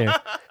familiar.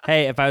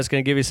 Hey, if I was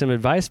going to give you some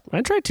advice,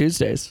 I'd try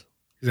Tuesdays.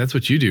 That's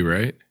what you do,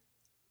 right?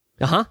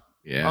 Uh-huh.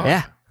 Yeah.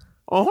 Yeah.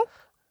 Oh.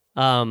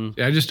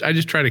 Yeah, I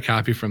just try to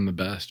copy from the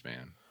best,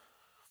 man.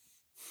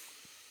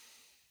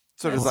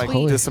 So does That's like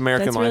sweet. This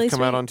American That's Life really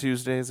come out sweet. on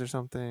Tuesdays or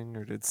something,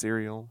 or did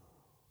Serial?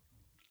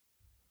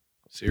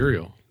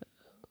 Serial.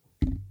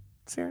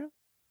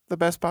 The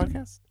best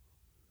podcast.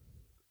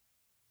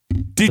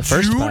 Did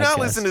first you not podcast.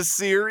 listen to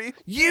Siri?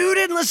 You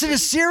didn't listen to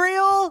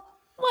Serial?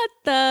 What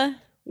the?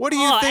 What do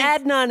you think?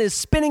 Adnan is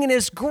spinning in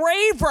his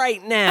grave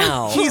right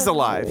now. He's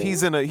alive.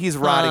 He's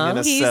rotting in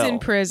a He's cell. in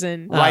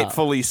prison.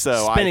 Rightfully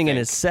so. Spinning I in think.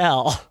 his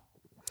cell.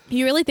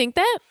 You really think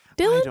that,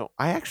 Dylan?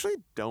 I actually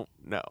don't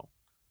know.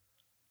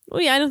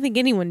 Well, yeah, I don't think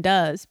anyone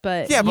does,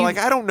 but Yeah, but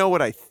I don't know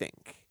what I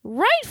think.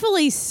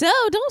 rightfully so.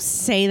 Don't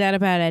say that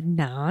about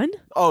Adnan.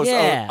 Oh,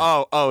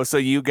 Yeah. so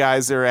you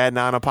guys are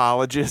Adnan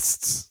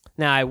apologists?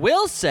 Now, I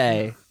will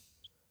say,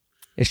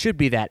 it should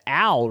be that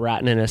owl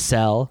rotting in a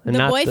cell. And The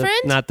not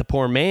boyfriend? not the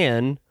poor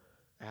man.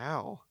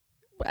 Ow.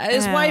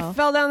 His Ow. wife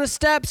fell down the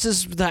steps.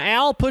 The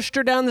owl pushed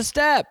her down the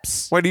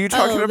steps. What are you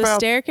talking the about?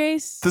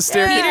 staircase? The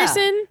staircase?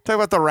 Peterson?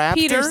 Talking about the raptor?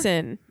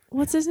 Peterson.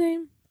 What's his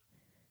name?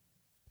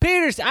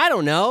 Peters, I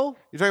don't know.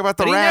 You're talking about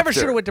the But he raptor. never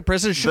should have went to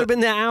prison. Should have been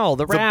the owl,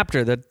 the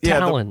raptor, the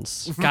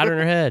talons. Got her in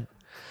her head.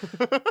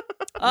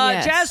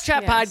 Yes, Jazz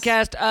Chat yes.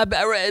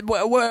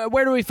 Podcast.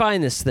 Where do we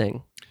find this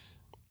thing?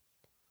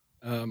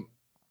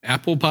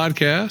 Apple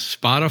Podcasts,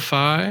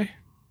 Spotify,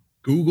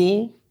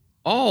 Google,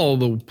 all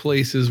the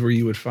places where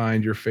you would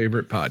find your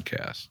favorite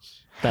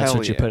podcasts. That's Hell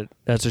what you yeah. put.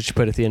 That's what you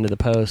put at the end of the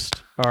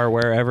post or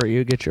wherever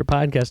you get your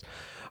podcast.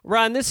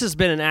 Ron, this has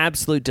been an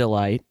absolute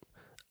delight.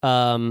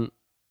 You've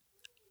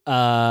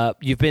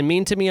been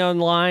mean to me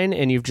online,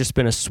 and you've just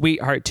been a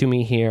sweetheart to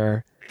me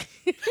here,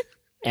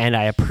 and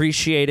I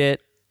appreciate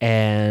it.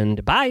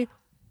 And bye.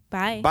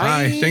 Bye.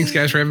 Bye. Bye. Thanks,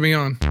 guys, for having me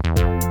on.